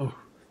reminds me. Oh,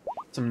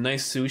 some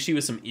nice sushi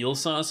with some eel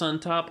sauce on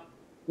top.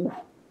 Ooh.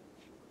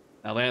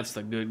 Now that's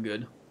the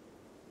good.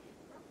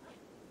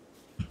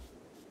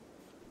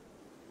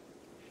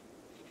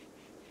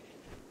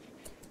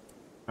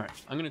 Alright,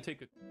 I'm gonna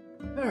take a...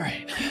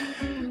 Alright.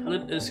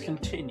 Let us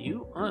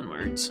continue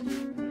onwards.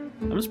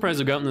 I'm surprised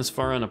I've gotten this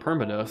far on a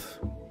permadeath.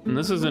 And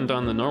this isn't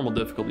on the normal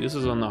difficulty, this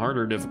is on the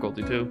harder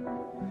difficulty too.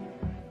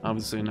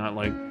 Obviously not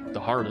like the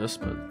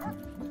hardest, but...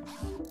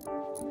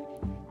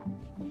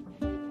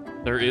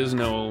 There is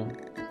no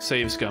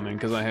save scumming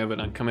because I have it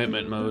on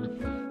commitment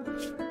mode.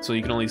 So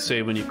you can only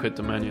save when you quit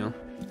the menu.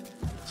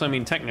 So I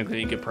mean,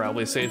 technically you could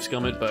probably save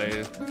scum it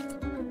by,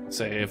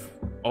 say if,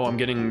 oh, I'm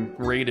getting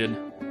raided,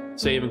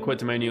 save and quit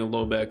the menu and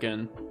load back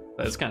in.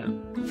 That's kind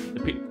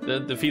of,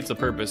 that defeats the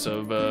purpose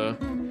of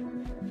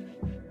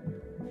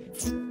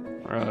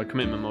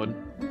commitment mode.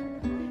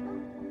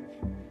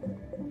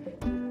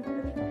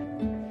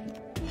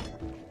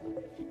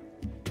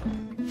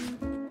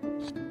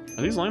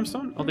 Are these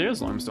limestone? Oh, there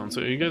is limestone.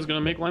 So are you guys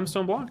gonna make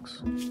limestone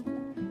blocks?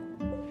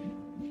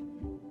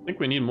 I think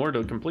we need more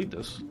to complete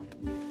this.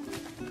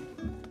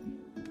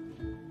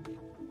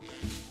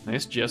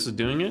 Nice, Jess is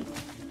doing it.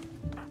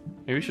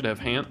 Maybe we should have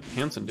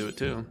Hanson do it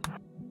too.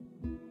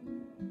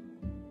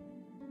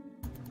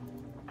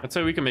 I'd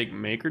say we can make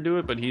Maker do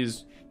it, but he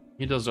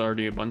does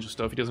already a bunch of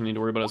stuff. He doesn't need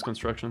to worry about his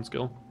construction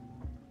skill.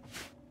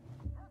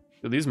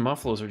 Dude, these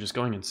mufflos are just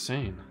going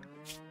insane.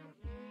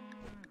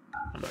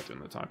 I'm not doing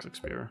the toxic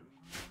spear.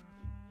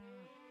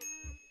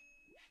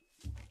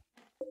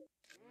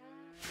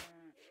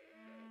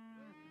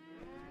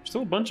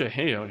 Still a bunch of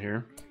hay out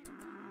here.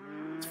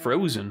 It's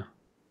frozen.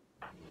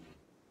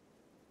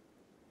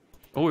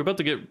 Oh, we're about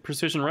to get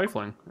precision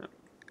rifling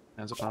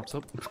as it pops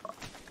up.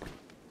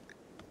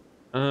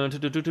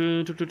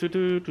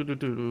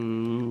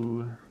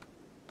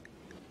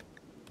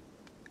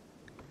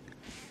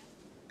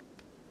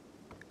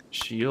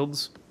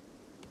 Shields.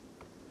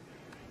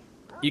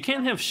 You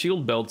can't have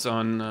shield belts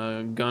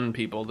on gun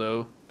people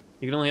though.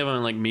 You can only have them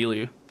on like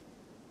melee.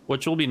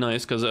 Which will be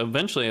nice, because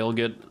eventually I'll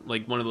get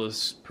like one of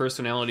those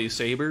personality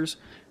sabers,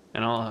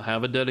 and I'll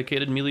have a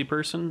dedicated melee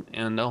person,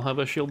 and I'll have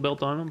a shield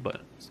belt on them, but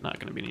it's not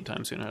going to be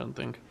anytime soon, I don't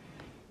think.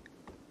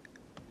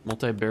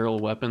 Multi-barrel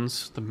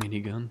weapons, the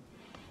minigun.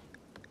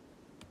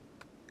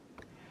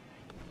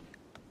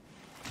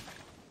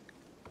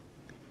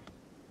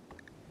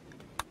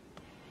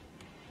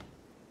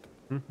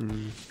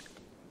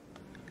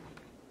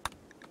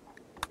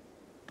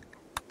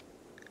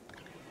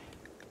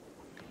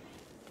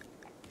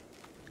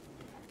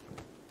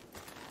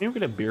 Maybe we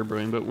could have beer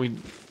brewing, but we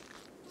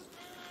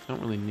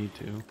don't really need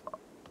to.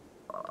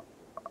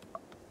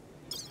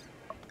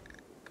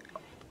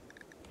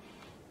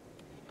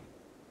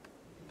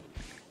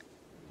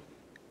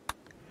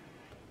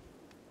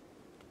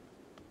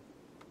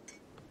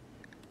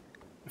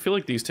 I feel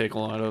like these take a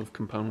lot of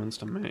components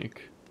to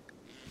make.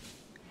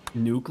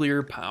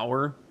 Nuclear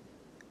power?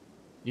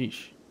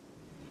 Yeesh.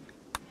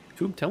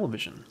 Tube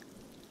television.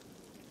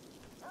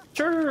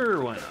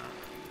 Sure, why not?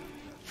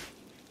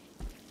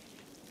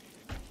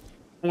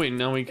 Wait,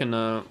 now we can,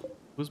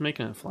 who's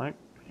making a flak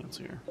pants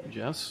here?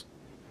 Jess?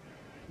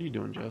 What are you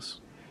doing, Jess?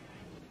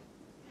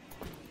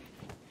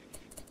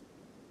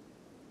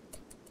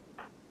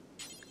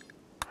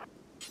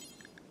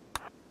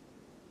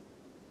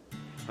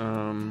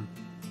 I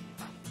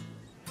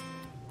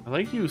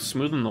like you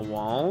smoothing the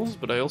walls,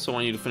 but I also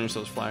want you to finish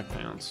those flak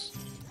pants.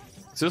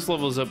 So this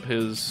levels up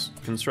his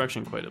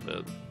construction quite a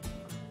bit.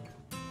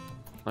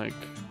 Like...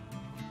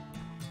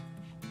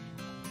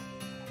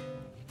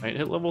 Might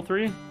hit level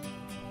 3?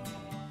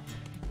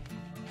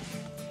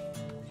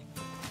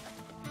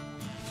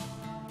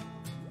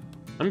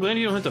 I'm glad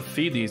you don't have to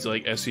feed these,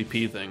 like,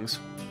 SCP things.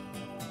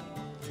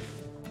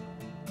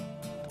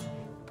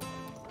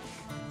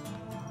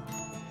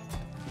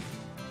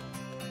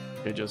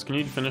 Okay, Jess, can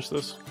you finish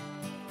this?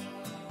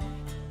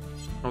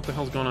 What the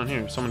hell's going on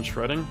here? Someone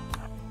shredding?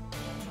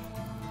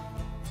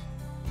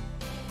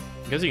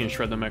 I guess you can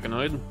shred the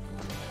mechanoid.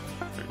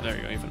 There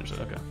you go, you finished it,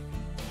 okay.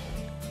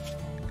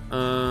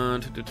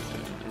 And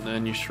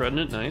then you're shredding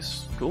it,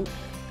 nice, cool.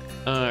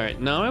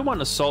 Alright, now I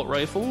want assault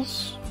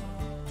rifles.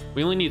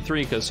 We only need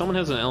 3 because someone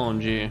has an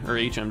LMG or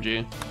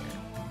HMG.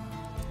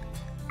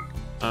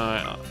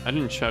 I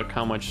didn't check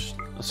how much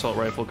assault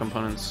rifle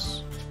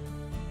components.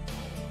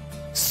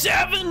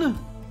 7!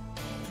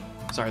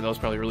 Sorry, that was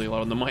probably really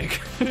loud on the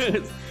mic.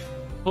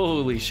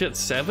 Holy shit,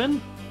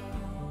 7?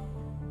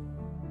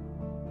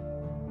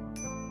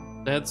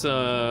 That's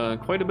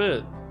quite a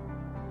bit.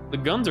 The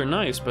guns are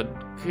nice, but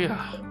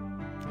yeah.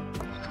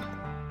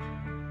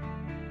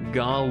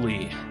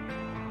 Golly.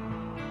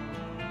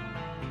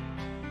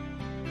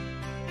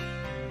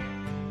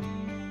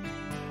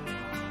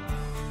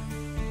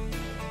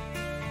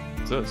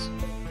 What's this?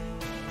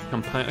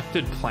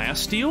 Compacted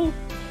plasteel?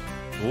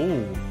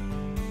 Oh.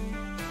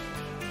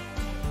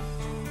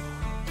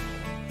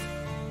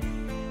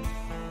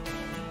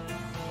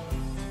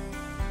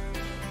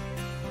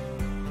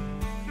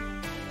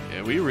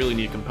 Yeah, we really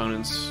need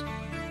components.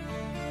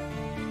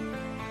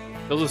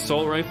 Those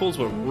assault rifles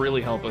would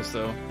really help us,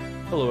 though.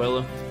 Hello,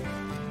 Ella.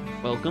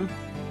 Welcome.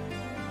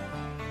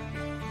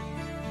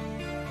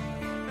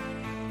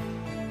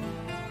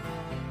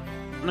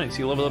 Nice,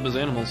 he leveled up his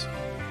animals.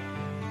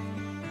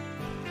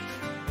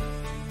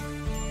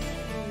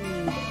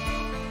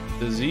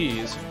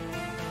 Disease.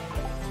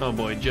 Oh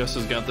boy, Jess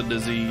has got the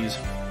disease.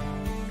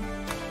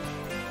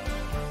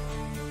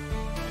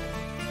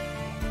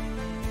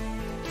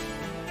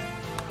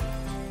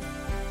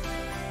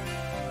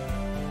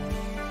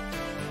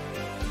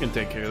 Can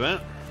take care of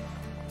that.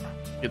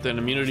 Get that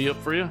immunity up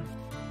for you.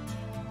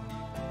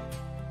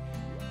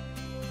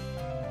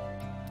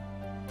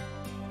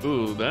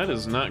 Ooh, that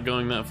is not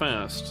going that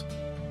fast.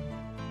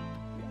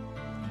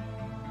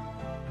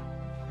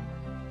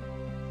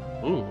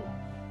 Ooh.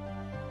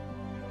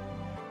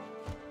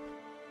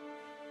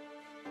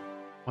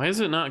 Why is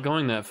it not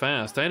going that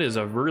fast? That is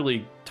a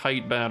really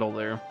tight battle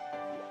there.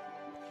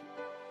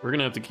 We're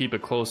gonna have to keep a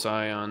close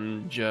eye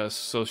on Jess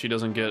so she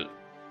doesn't get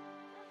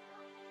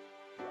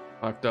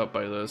fucked up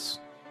by this.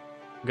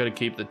 We gotta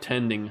keep the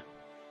tending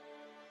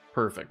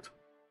perfect.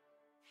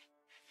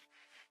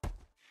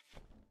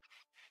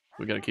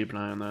 We gotta keep an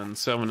eye on that. In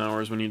 7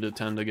 hours, we need to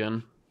tend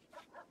again.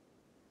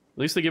 At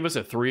least they give us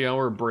a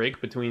 3-hour break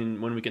between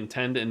when we can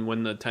tend and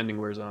when the tending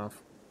wears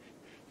off.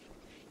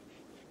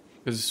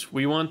 Because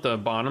we want the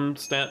bottom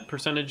stat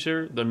percentage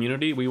here, the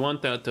immunity, we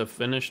want that to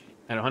finish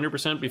at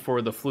 100%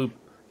 before the flu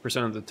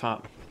percent at the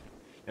top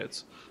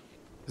hits.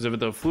 Because if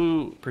the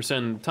flu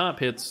percent at the top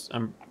hits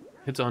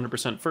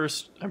 100%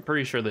 first, I'm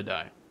pretty sure they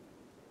die.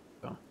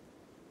 So,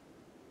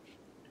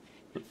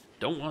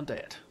 don't want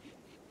that.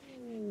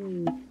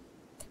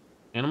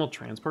 Animal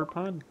transport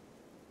pod?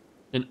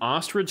 An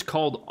ostrich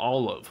called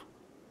Olive.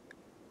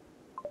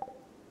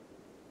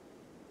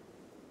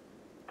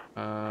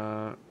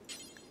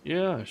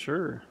 Yeah,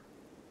 sure.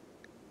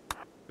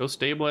 Go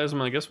stabilize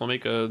them. I guess we'll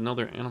make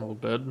another animal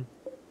bed.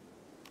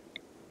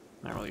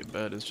 Not really a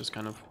bed, it's just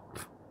kind of...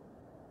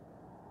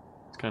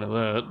 It's kind of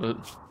that, but...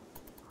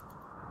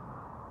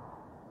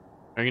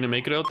 Are you gonna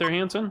make it out there,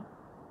 Hanson?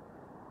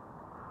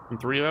 In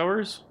 3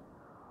 hours?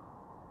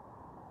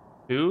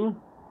 2?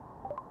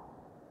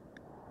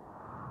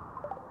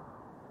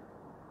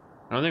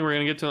 I don't think we're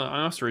gonna get to the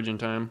ostrich in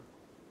time.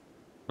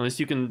 Unless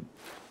you can...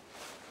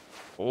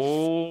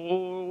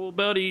 Oh,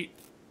 buddy.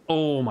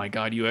 Oh my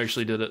god, you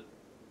actually did it.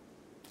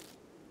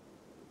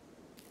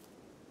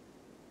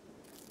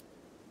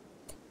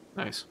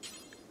 Nice.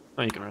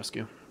 Now you can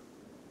rescue.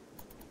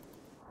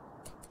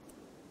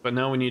 But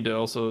now we need to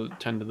also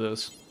tend to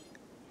this.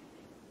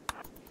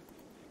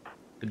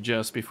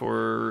 Adjust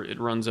before it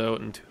runs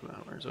out in 2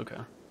 hours. Okay.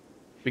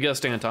 We gotta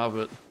stay on top of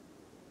it.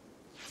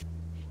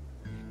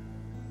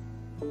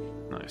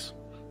 Nice.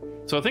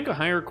 So I think a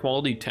higher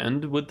quality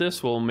tend with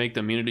this will make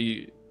the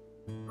immunity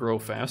grow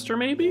faster,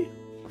 maybe?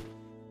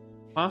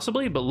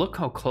 Possibly, but look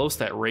how close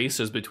that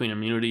race is between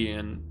immunity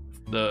and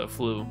the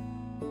flu.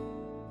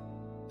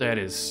 That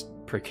is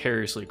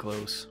precariously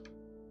close.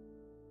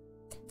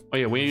 Oh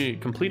yeah, we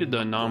completed the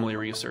anomaly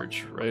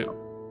research, right?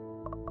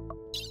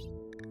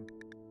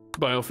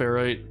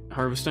 Bioferrite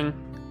harvesting.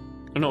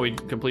 Oh no, we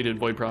completed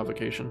void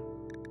provocation.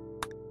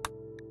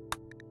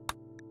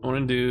 I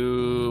want to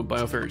do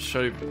bioferrite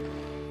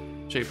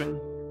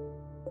shaping.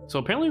 So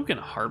apparently we can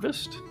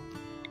harvest.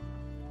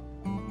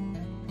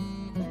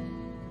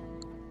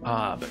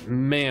 Ah, but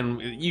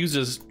man, it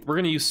uses. We're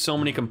gonna use so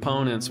many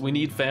components. We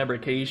need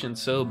fabrication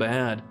so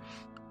bad.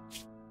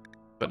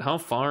 But how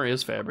far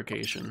is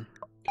fabrication?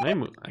 Can I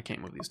move? I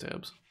can't move these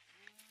tabs.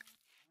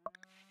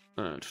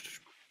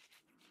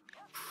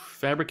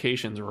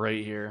 Fabrication's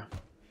right here.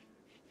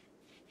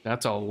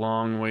 That's a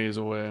long ways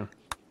away.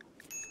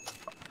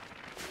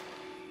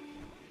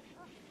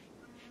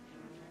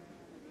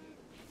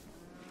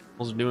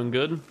 Animals are doing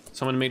good.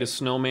 Someone made a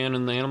snowman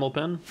in the animal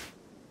pen.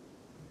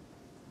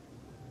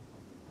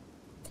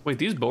 Wait,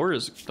 these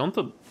boars, don't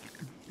the...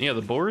 Yeah,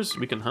 the boars,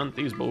 we can hunt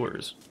these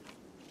boars.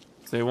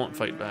 They won't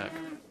fight back.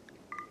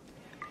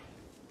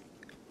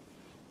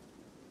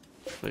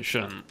 They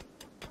shouldn't.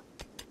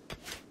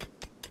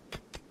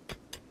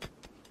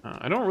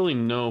 I don't really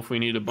know if we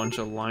need a bunch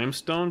of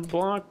limestone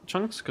block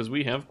chunks, because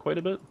we have quite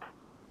a bit.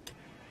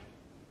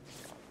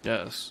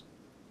 Yes.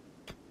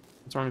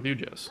 What's wrong with you,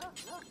 Jess?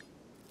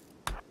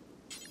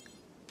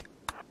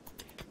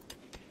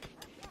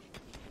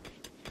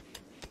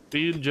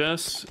 Feed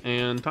Jess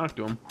and talk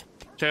to him.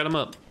 Chat him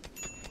up.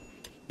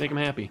 Make him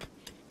happy.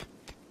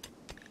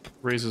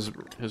 Raises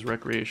his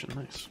recreation.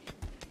 Nice.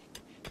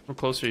 How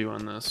close are you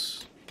on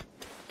this?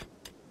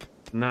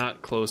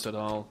 Not close at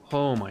all.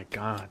 Oh my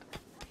god.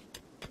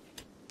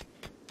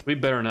 We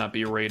better not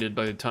be raided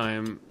by the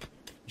time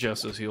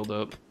Jess is healed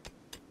up.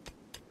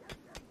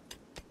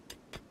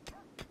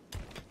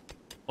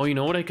 Oh, you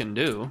know what I can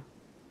do?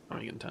 Oh,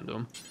 you can tend to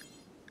him.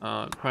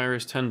 Prior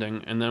is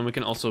tending, and then we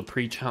can also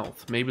preach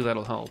health. Maybe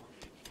that'll help.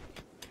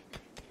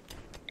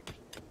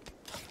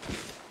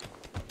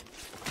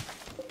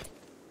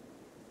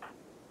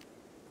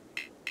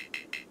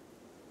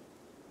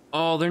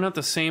 Oh, they're not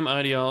the same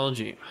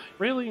ideology.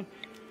 Really?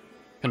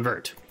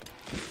 Convert.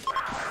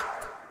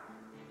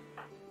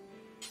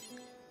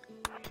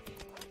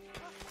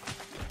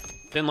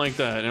 Didn't like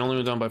that. It only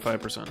went down by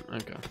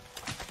 5%. Okay.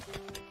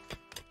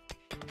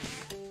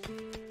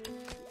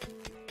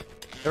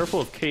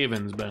 Careful of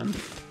cave-ins, Ben.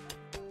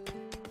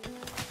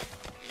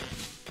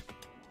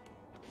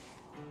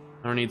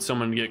 I don't need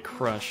someone to get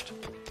crushed.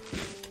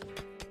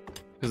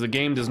 Because the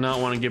game does not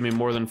want to give me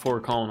more than 4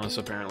 colonists,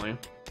 apparently.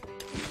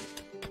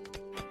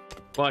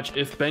 Watch,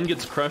 if Ben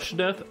gets crushed to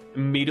death,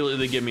 immediately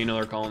they give me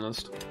another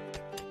colonist.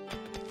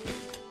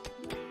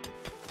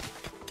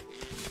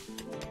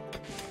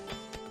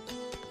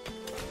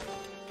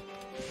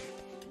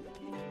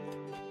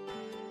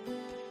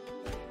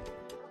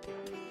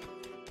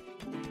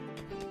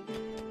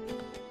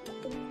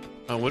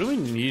 What do we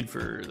need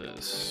for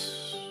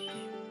this?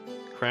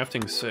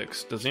 Crafting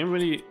 6. Does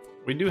anybody...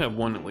 We do have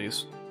 1 at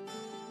least.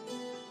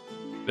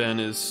 Ben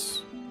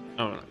is...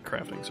 Oh, no,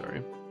 crafting,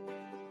 sorry.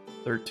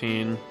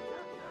 13.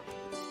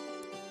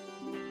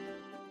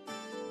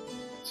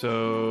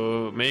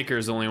 So, Maker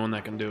is the only one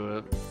that can do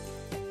it.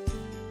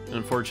 And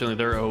unfortunately,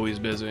 they're always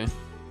busy.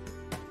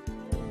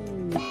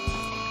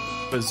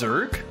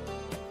 Berserk?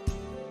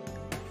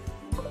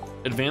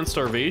 Advanced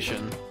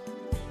Starvation.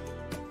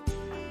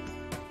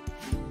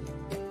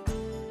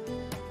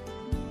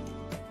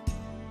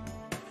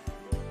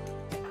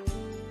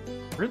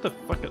 Where the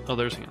fuck? Oh,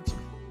 there's Hanson.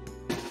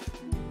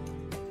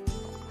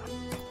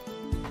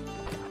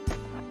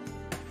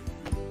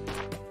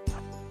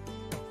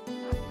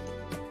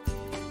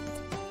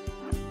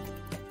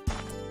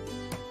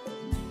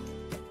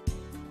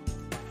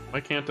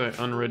 Why can't I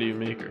unready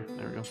Maker?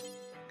 There we go.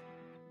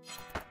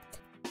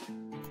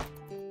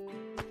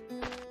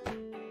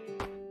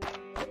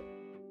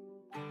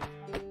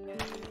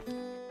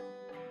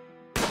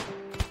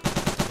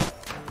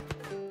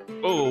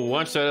 Oh,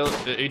 watch that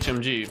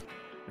HMG.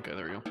 Okay,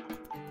 there we go.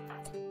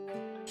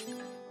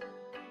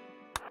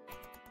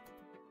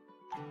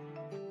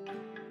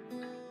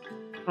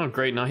 Oh,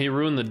 great. Now he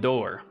ruined the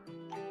door.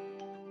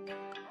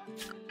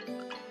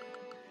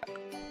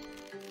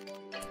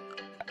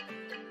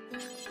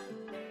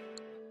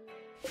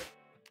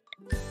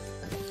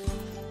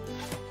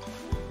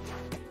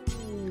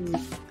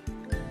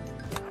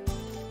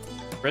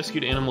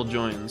 Rescued animal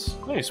joins.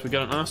 Nice, we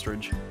got an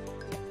ostrich.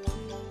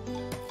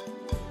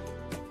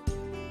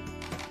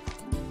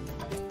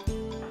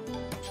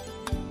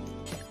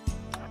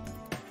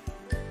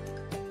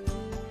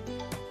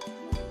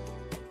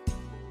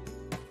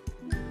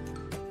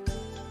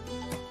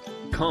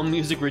 Calm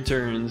music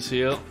returns,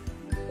 yep.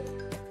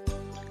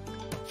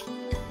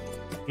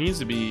 He needs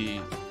to be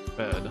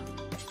fed.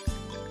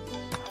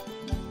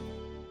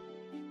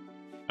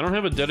 I don't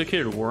have a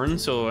dedicated warden,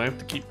 so I have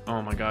to keep...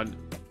 Oh my god.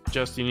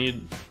 Jess, you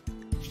need...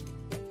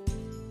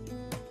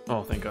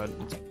 Oh, thank god.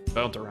 It's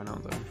about to run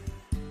out, though.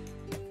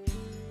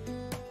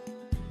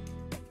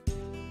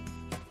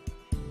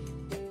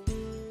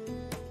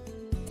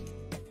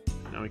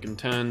 Now we can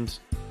tend.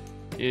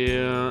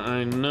 Yeah,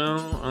 I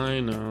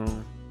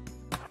know.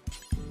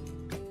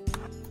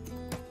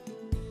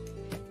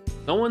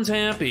 No one's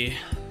happy.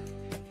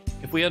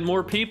 If we had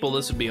more people,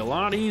 this would be a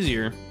lot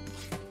easier.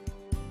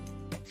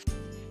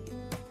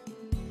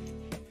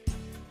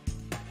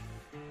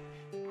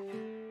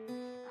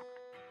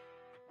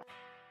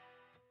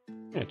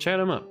 Yeah, chat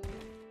him up.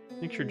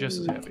 Make sure Jess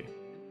is happy.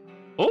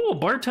 Oh, a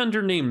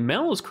bartender named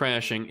Mel is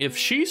crashing. If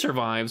she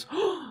survives,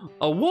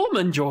 a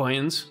woman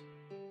joins.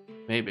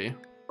 Maybe.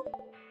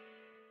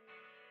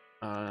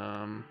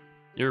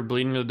 You're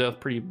bleeding to death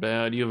pretty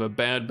bad. You have a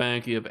bad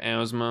back. You have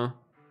asthma.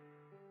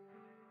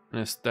 An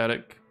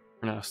aesthetic.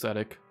 Not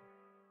aesthetic.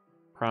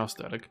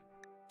 Prosthetic.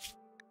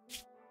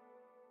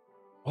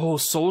 Oh,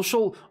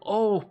 social?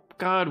 Oh,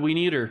 God, we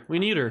need her. We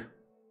need her.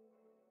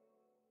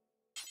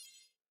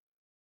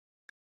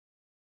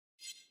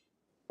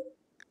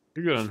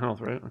 You're good on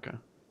health, right? Okay.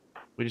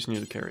 We just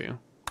need to carry you.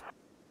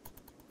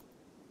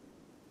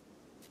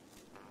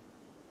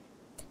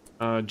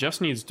 Jess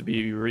needs to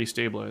be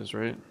restabilized,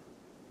 right?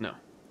 No.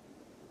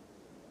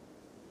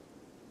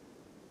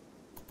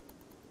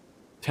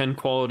 10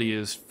 quality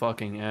is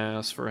fucking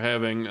ass for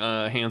having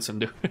Hanson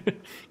do it.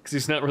 Because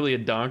he's not really a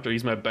doctor,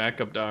 he's my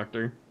backup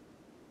doctor.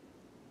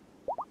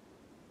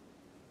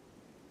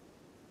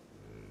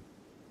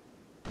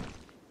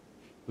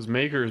 Because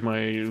Maker is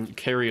my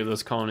carry of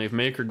this colony. If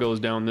Maker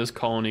goes down, this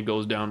colony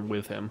goes down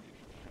with him.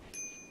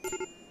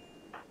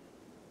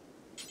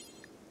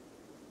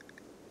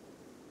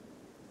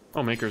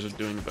 Oh, Makers are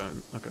doing bad.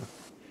 Okay.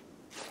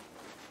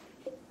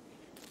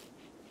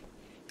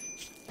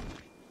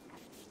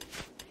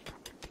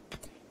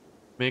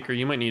 Maker,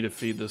 you might need to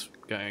feed this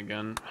guy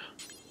again.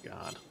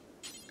 God.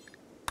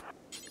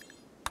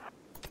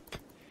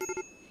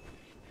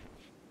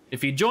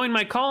 If you join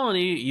my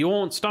colony, you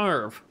won't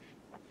starve.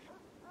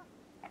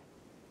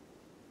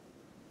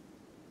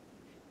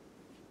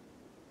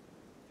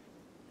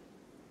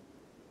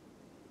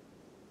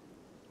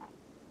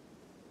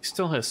 He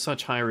still has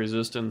such high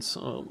resistance.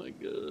 Oh my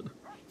god.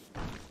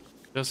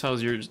 Just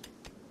how's your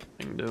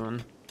thing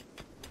doing?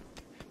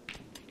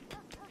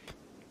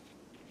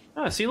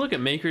 Ah, see, look at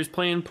Makers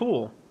playing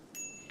pool.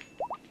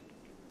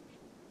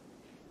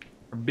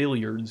 Or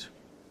billiards.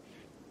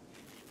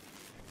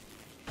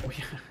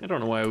 I don't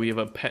know why we have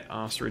a pet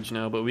ostrich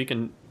now, but we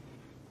can...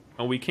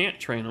 Oh, we can't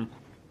train them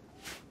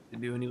to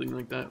do anything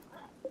like that.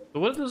 So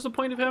what is the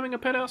point of having a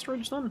pet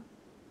ostrich then?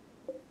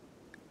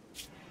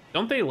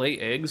 Don't they lay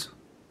eggs?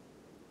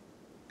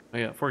 Oh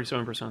yeah,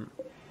 47%.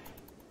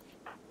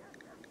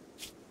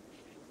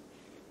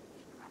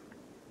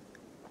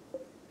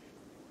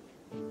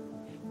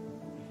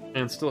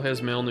 And still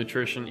has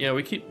malnutrition. Yeah,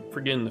 we keep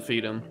forgetting to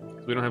feed him.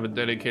 We don't have a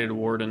dedicated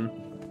warden.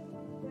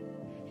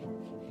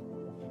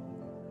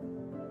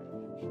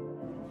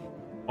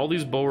 All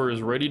these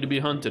boars ready to be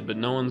hunted, but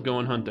no one's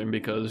going hunting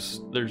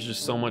because there's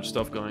just so much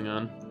stuff going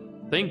on.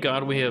 Thank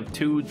God we have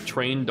 2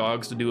 trained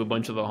dogs to do a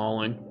bunch of the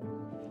hauling.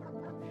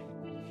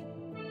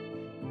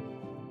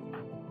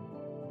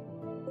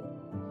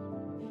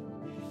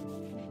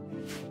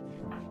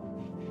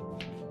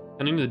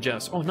 I need to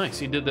Jess. Oh, nice.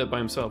 He did that by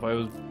himself. I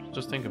was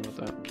just thinking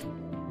about that.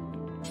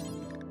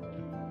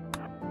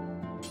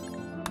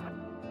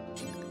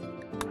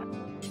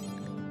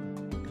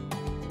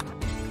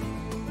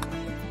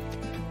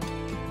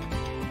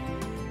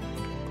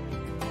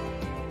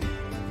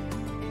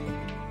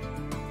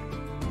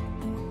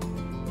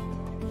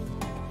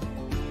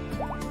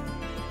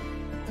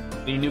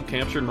 Any new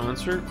captured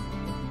monster?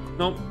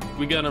 Nope.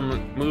 We got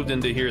him moved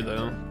into here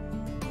though,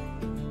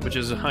 which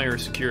is a higher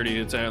security.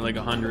 It's at like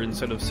 100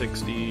 instead of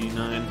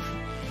 69.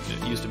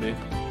 It used to be.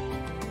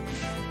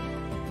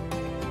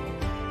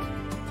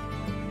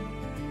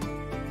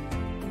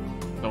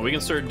 Oh, we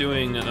can start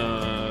doing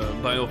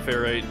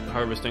bioferrite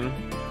harvesting.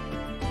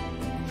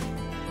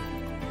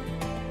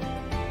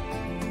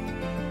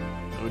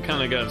 We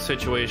kind of got a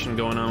situation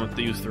going on with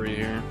these 3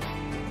 here.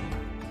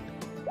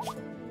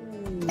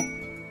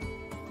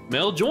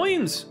 Mel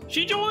joins!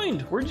 She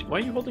joined! Why are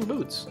you holding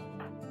boots?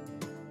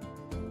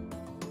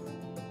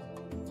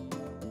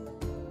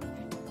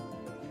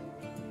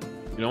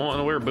 You don't want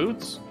to wear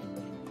boots?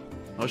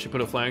 Oh, she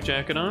put a flak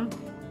jacket on?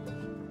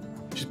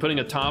 She's putting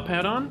a top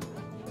hat on?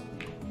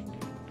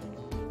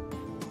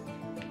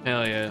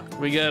 Hell yeah.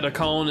 We got a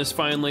colonist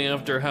finally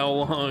after how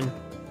long?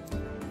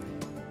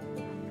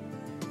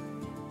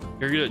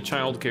 You're good at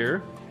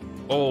childcare.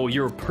 Oh,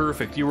 you're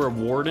perfect. You were a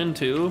warden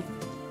too?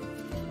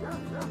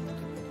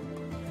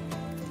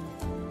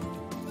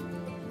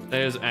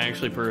 That is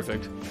actually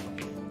perfect.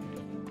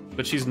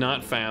 But she's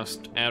not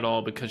fast at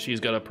all because she's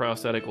got a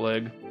prosthetic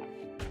leg.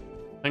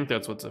 I think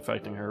that's what's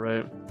affecting her,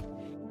 right?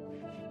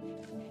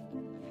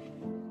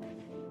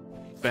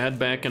 Bad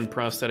back and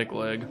prosthetic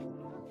leg.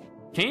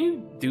 Can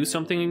you do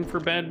something for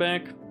bad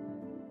back?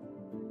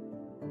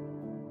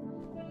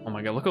 Oh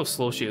my god, look how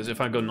slow she is. If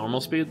I go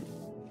normal speed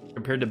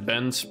compared to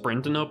Ben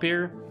sprinting up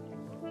here,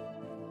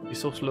 she's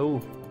so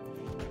slow.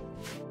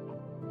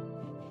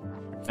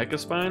 Mecha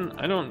spine?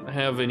 I don't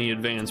have any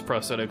advanced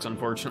prosthetics,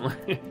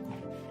 unfortunately.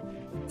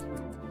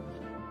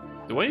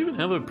 Do I even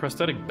have a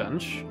prosthetic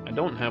bench? I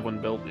don't have one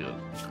built yet.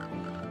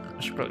 I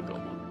should probably build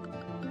one.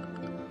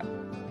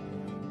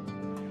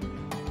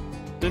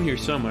 It's in here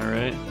somewhere,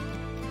 right?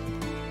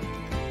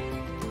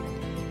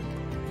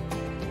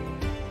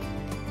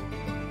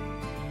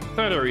 I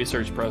thought I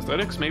researched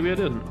prosthetics, maybe I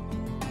didn't.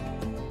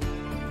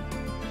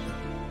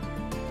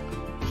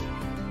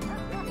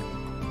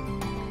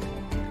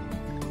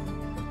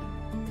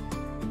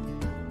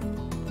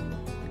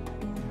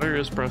 Where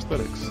is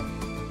prosthetics?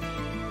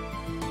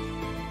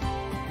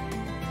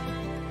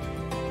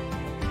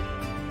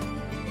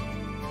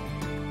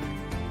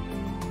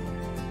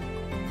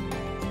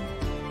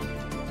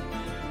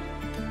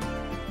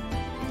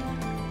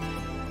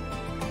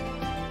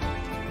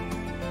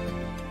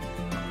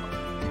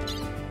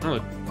 Oh,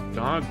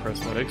 dog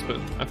prosthetics, but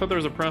I thought there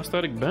was a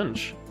prosthetic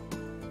bench.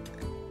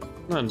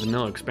 Not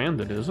vanilla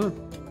expanded, is it?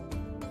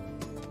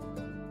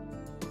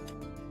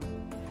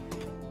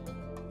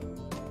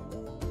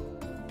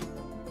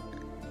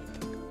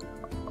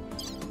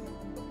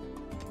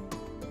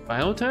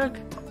 Biotech?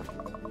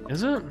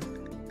 Is it?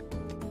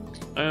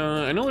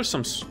 I know there's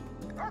some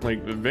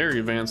like very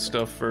advanced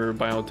stuff for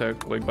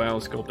biotech, like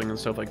biosculpting and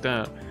stuff like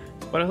that.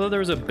 But I thought there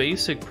was a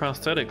basic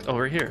prosthetic. Oh,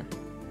 right here.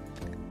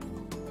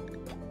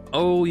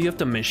 Oh, you have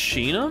to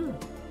machine them?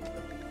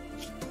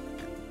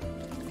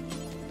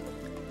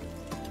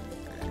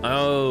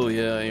 Oh,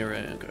 yeah, you're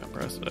right. Okay,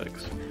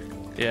 prosthetics.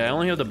 Yeah, I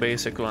only have the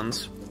basic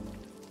ones.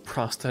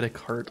 Prosthetic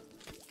heart.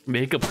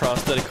 Make a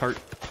prosthetic heart.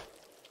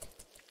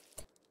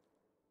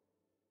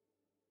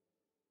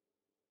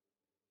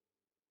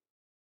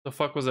 The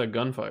fuck was that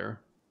gunfire?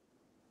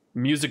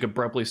 Music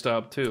abruptly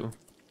stopped, too.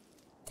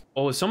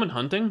 Oh, is someone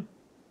hunting?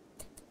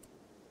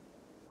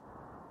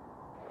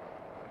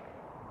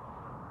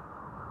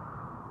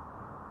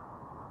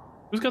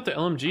 Who's got the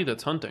LMG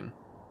that's hunting?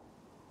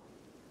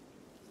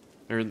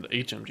 Or the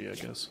HMG, I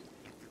guess.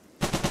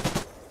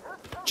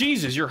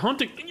 Jesus, you're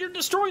hunting. You're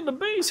destroying the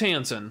base,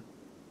 Hanson.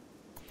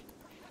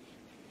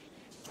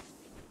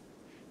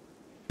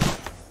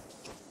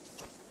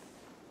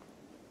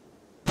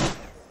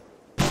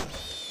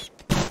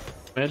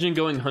 Imagine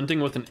going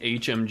hunting with an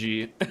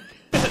HMG.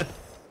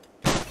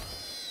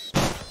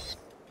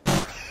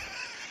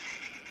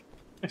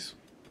 Nice.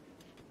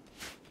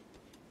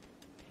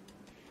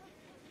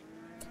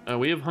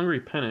 We have hungry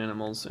pen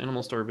animals.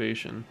 Animal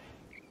starvation.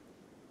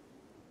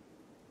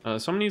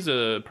 Someone needs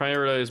to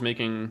prioritize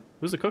making...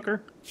 Who's the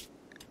cooker?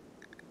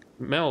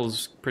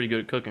 Mel's pretty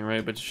good at cooking,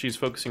 right? But she's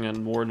focusing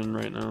on Warden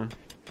right now.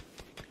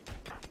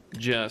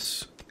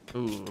 Jess.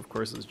 Ooh, of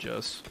course it's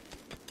Jess.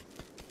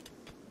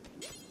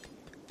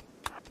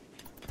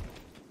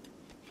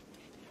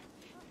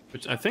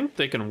 Which I think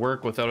they can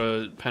work without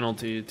a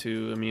penalty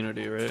to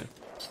immunity, right?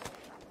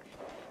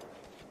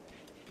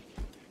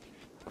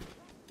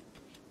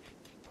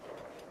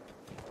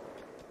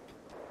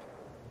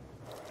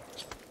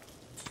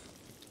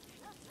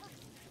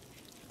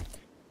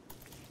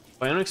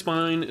 Bionic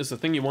spine is the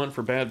thing you want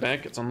for bad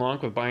back. It's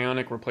unlocked with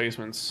bionic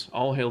replacements.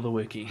 All hail the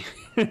wiki.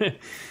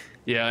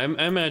 Yeah, I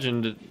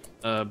imagined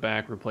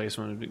back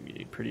replacement would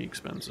be pretty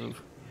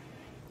expensive.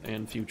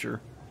 And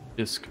future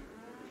disc.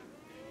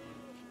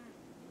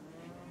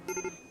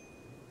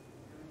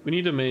 We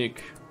need to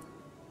make...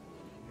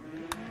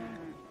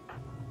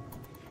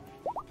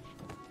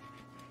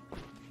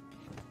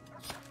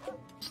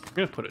 I'm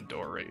gonna put a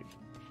door right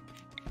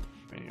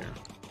here.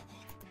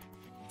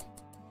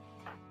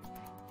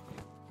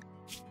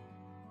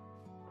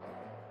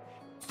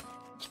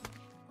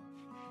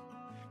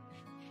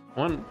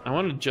 I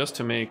wanted just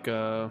to make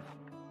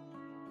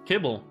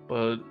kibble,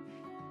 but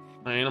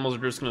my animals are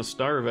just gonna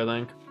starve, I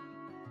think.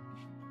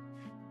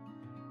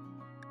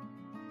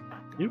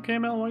 You okay,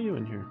 Mel? Why are you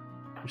in here?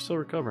 You're still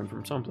recovering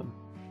from something.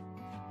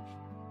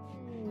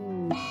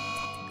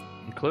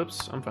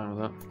 Eclipse? I'm fine with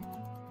that.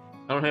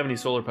 I don't have any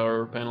solar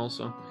power panels,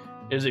 so...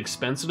 Is it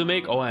expensive to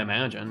make? Oh, I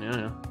imagine,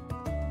 yeah.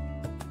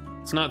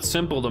 It's not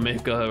simple to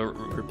make a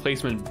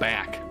replacement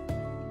back.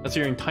 That's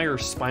your entire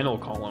spinal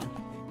column.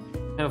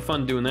 Have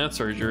fun doing that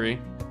surgery.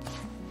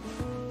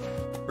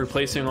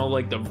 Replacing all,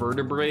 like, the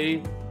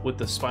vertebrae with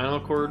the spinal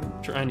cord,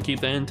 trying to keep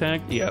that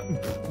intact? Yeah,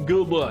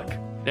 good luck.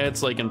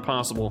 That's, like,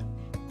 impossible.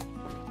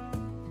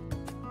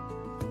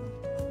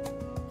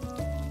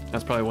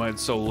 That's probably why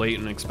it's so late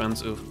and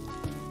expensive.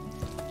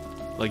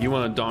 Like, you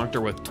want a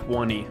doctor with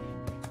 20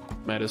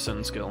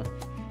 medicine skill.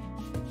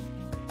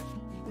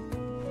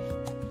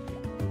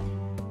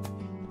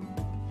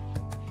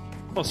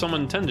 Oh,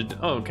 someone intended...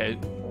 Oh, okay.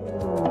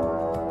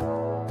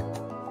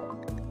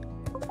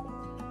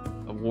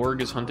 A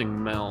warg is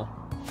hunting Mel.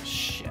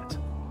 Shit.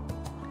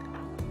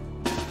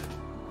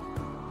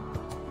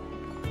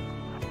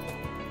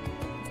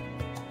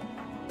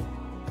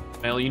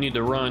 Mel, you need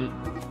to run.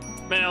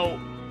 Mel!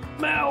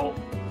 Mel!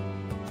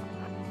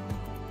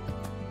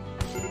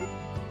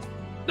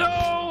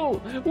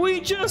 No!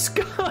 We just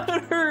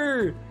got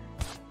her!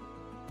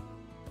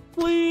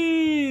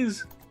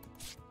 Please!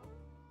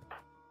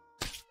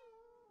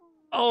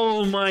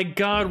 Oh my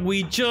god,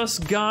 we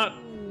just got...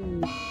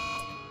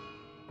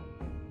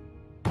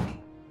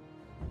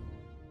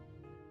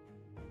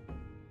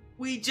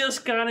 We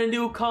just got a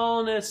new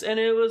colonist, and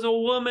it was a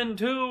woman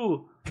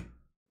too!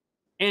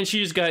 And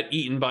she just got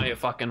eaten by a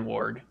fucking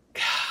warg.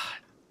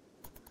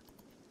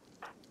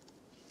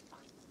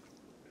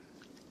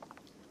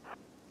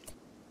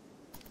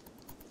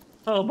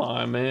 Come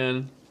on,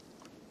 man.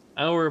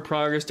 Hour of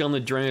progress down the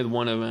drain with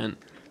one event.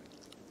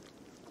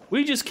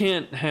 We just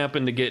can't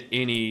happen to get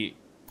any...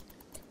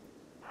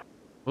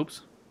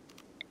 Oops.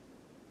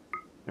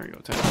 There we go,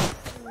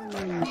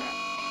 10.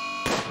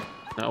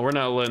 No, we're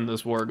not letting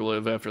this warg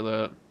live after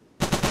that.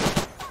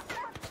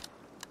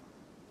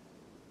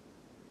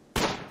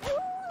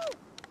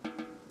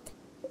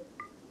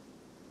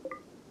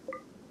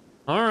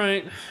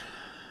 Alright.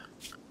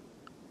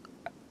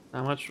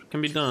 Not much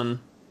can be done.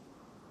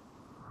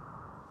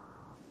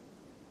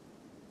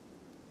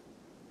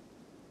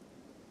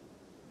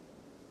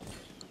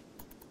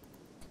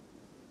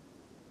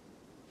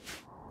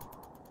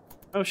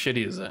 How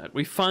shitty is that?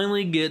 We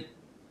finally get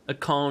a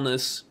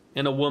colonist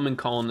and a woman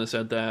colonist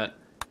at that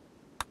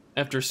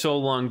after so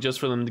long just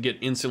for them to get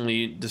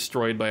instantly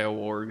destroyed by a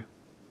warg.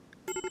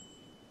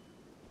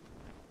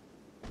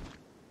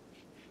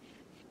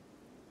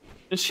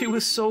 And she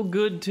was so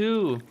good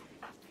too.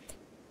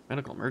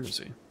 Medical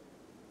emergency.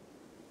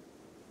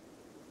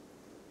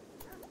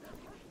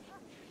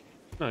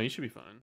 No, you should be fine.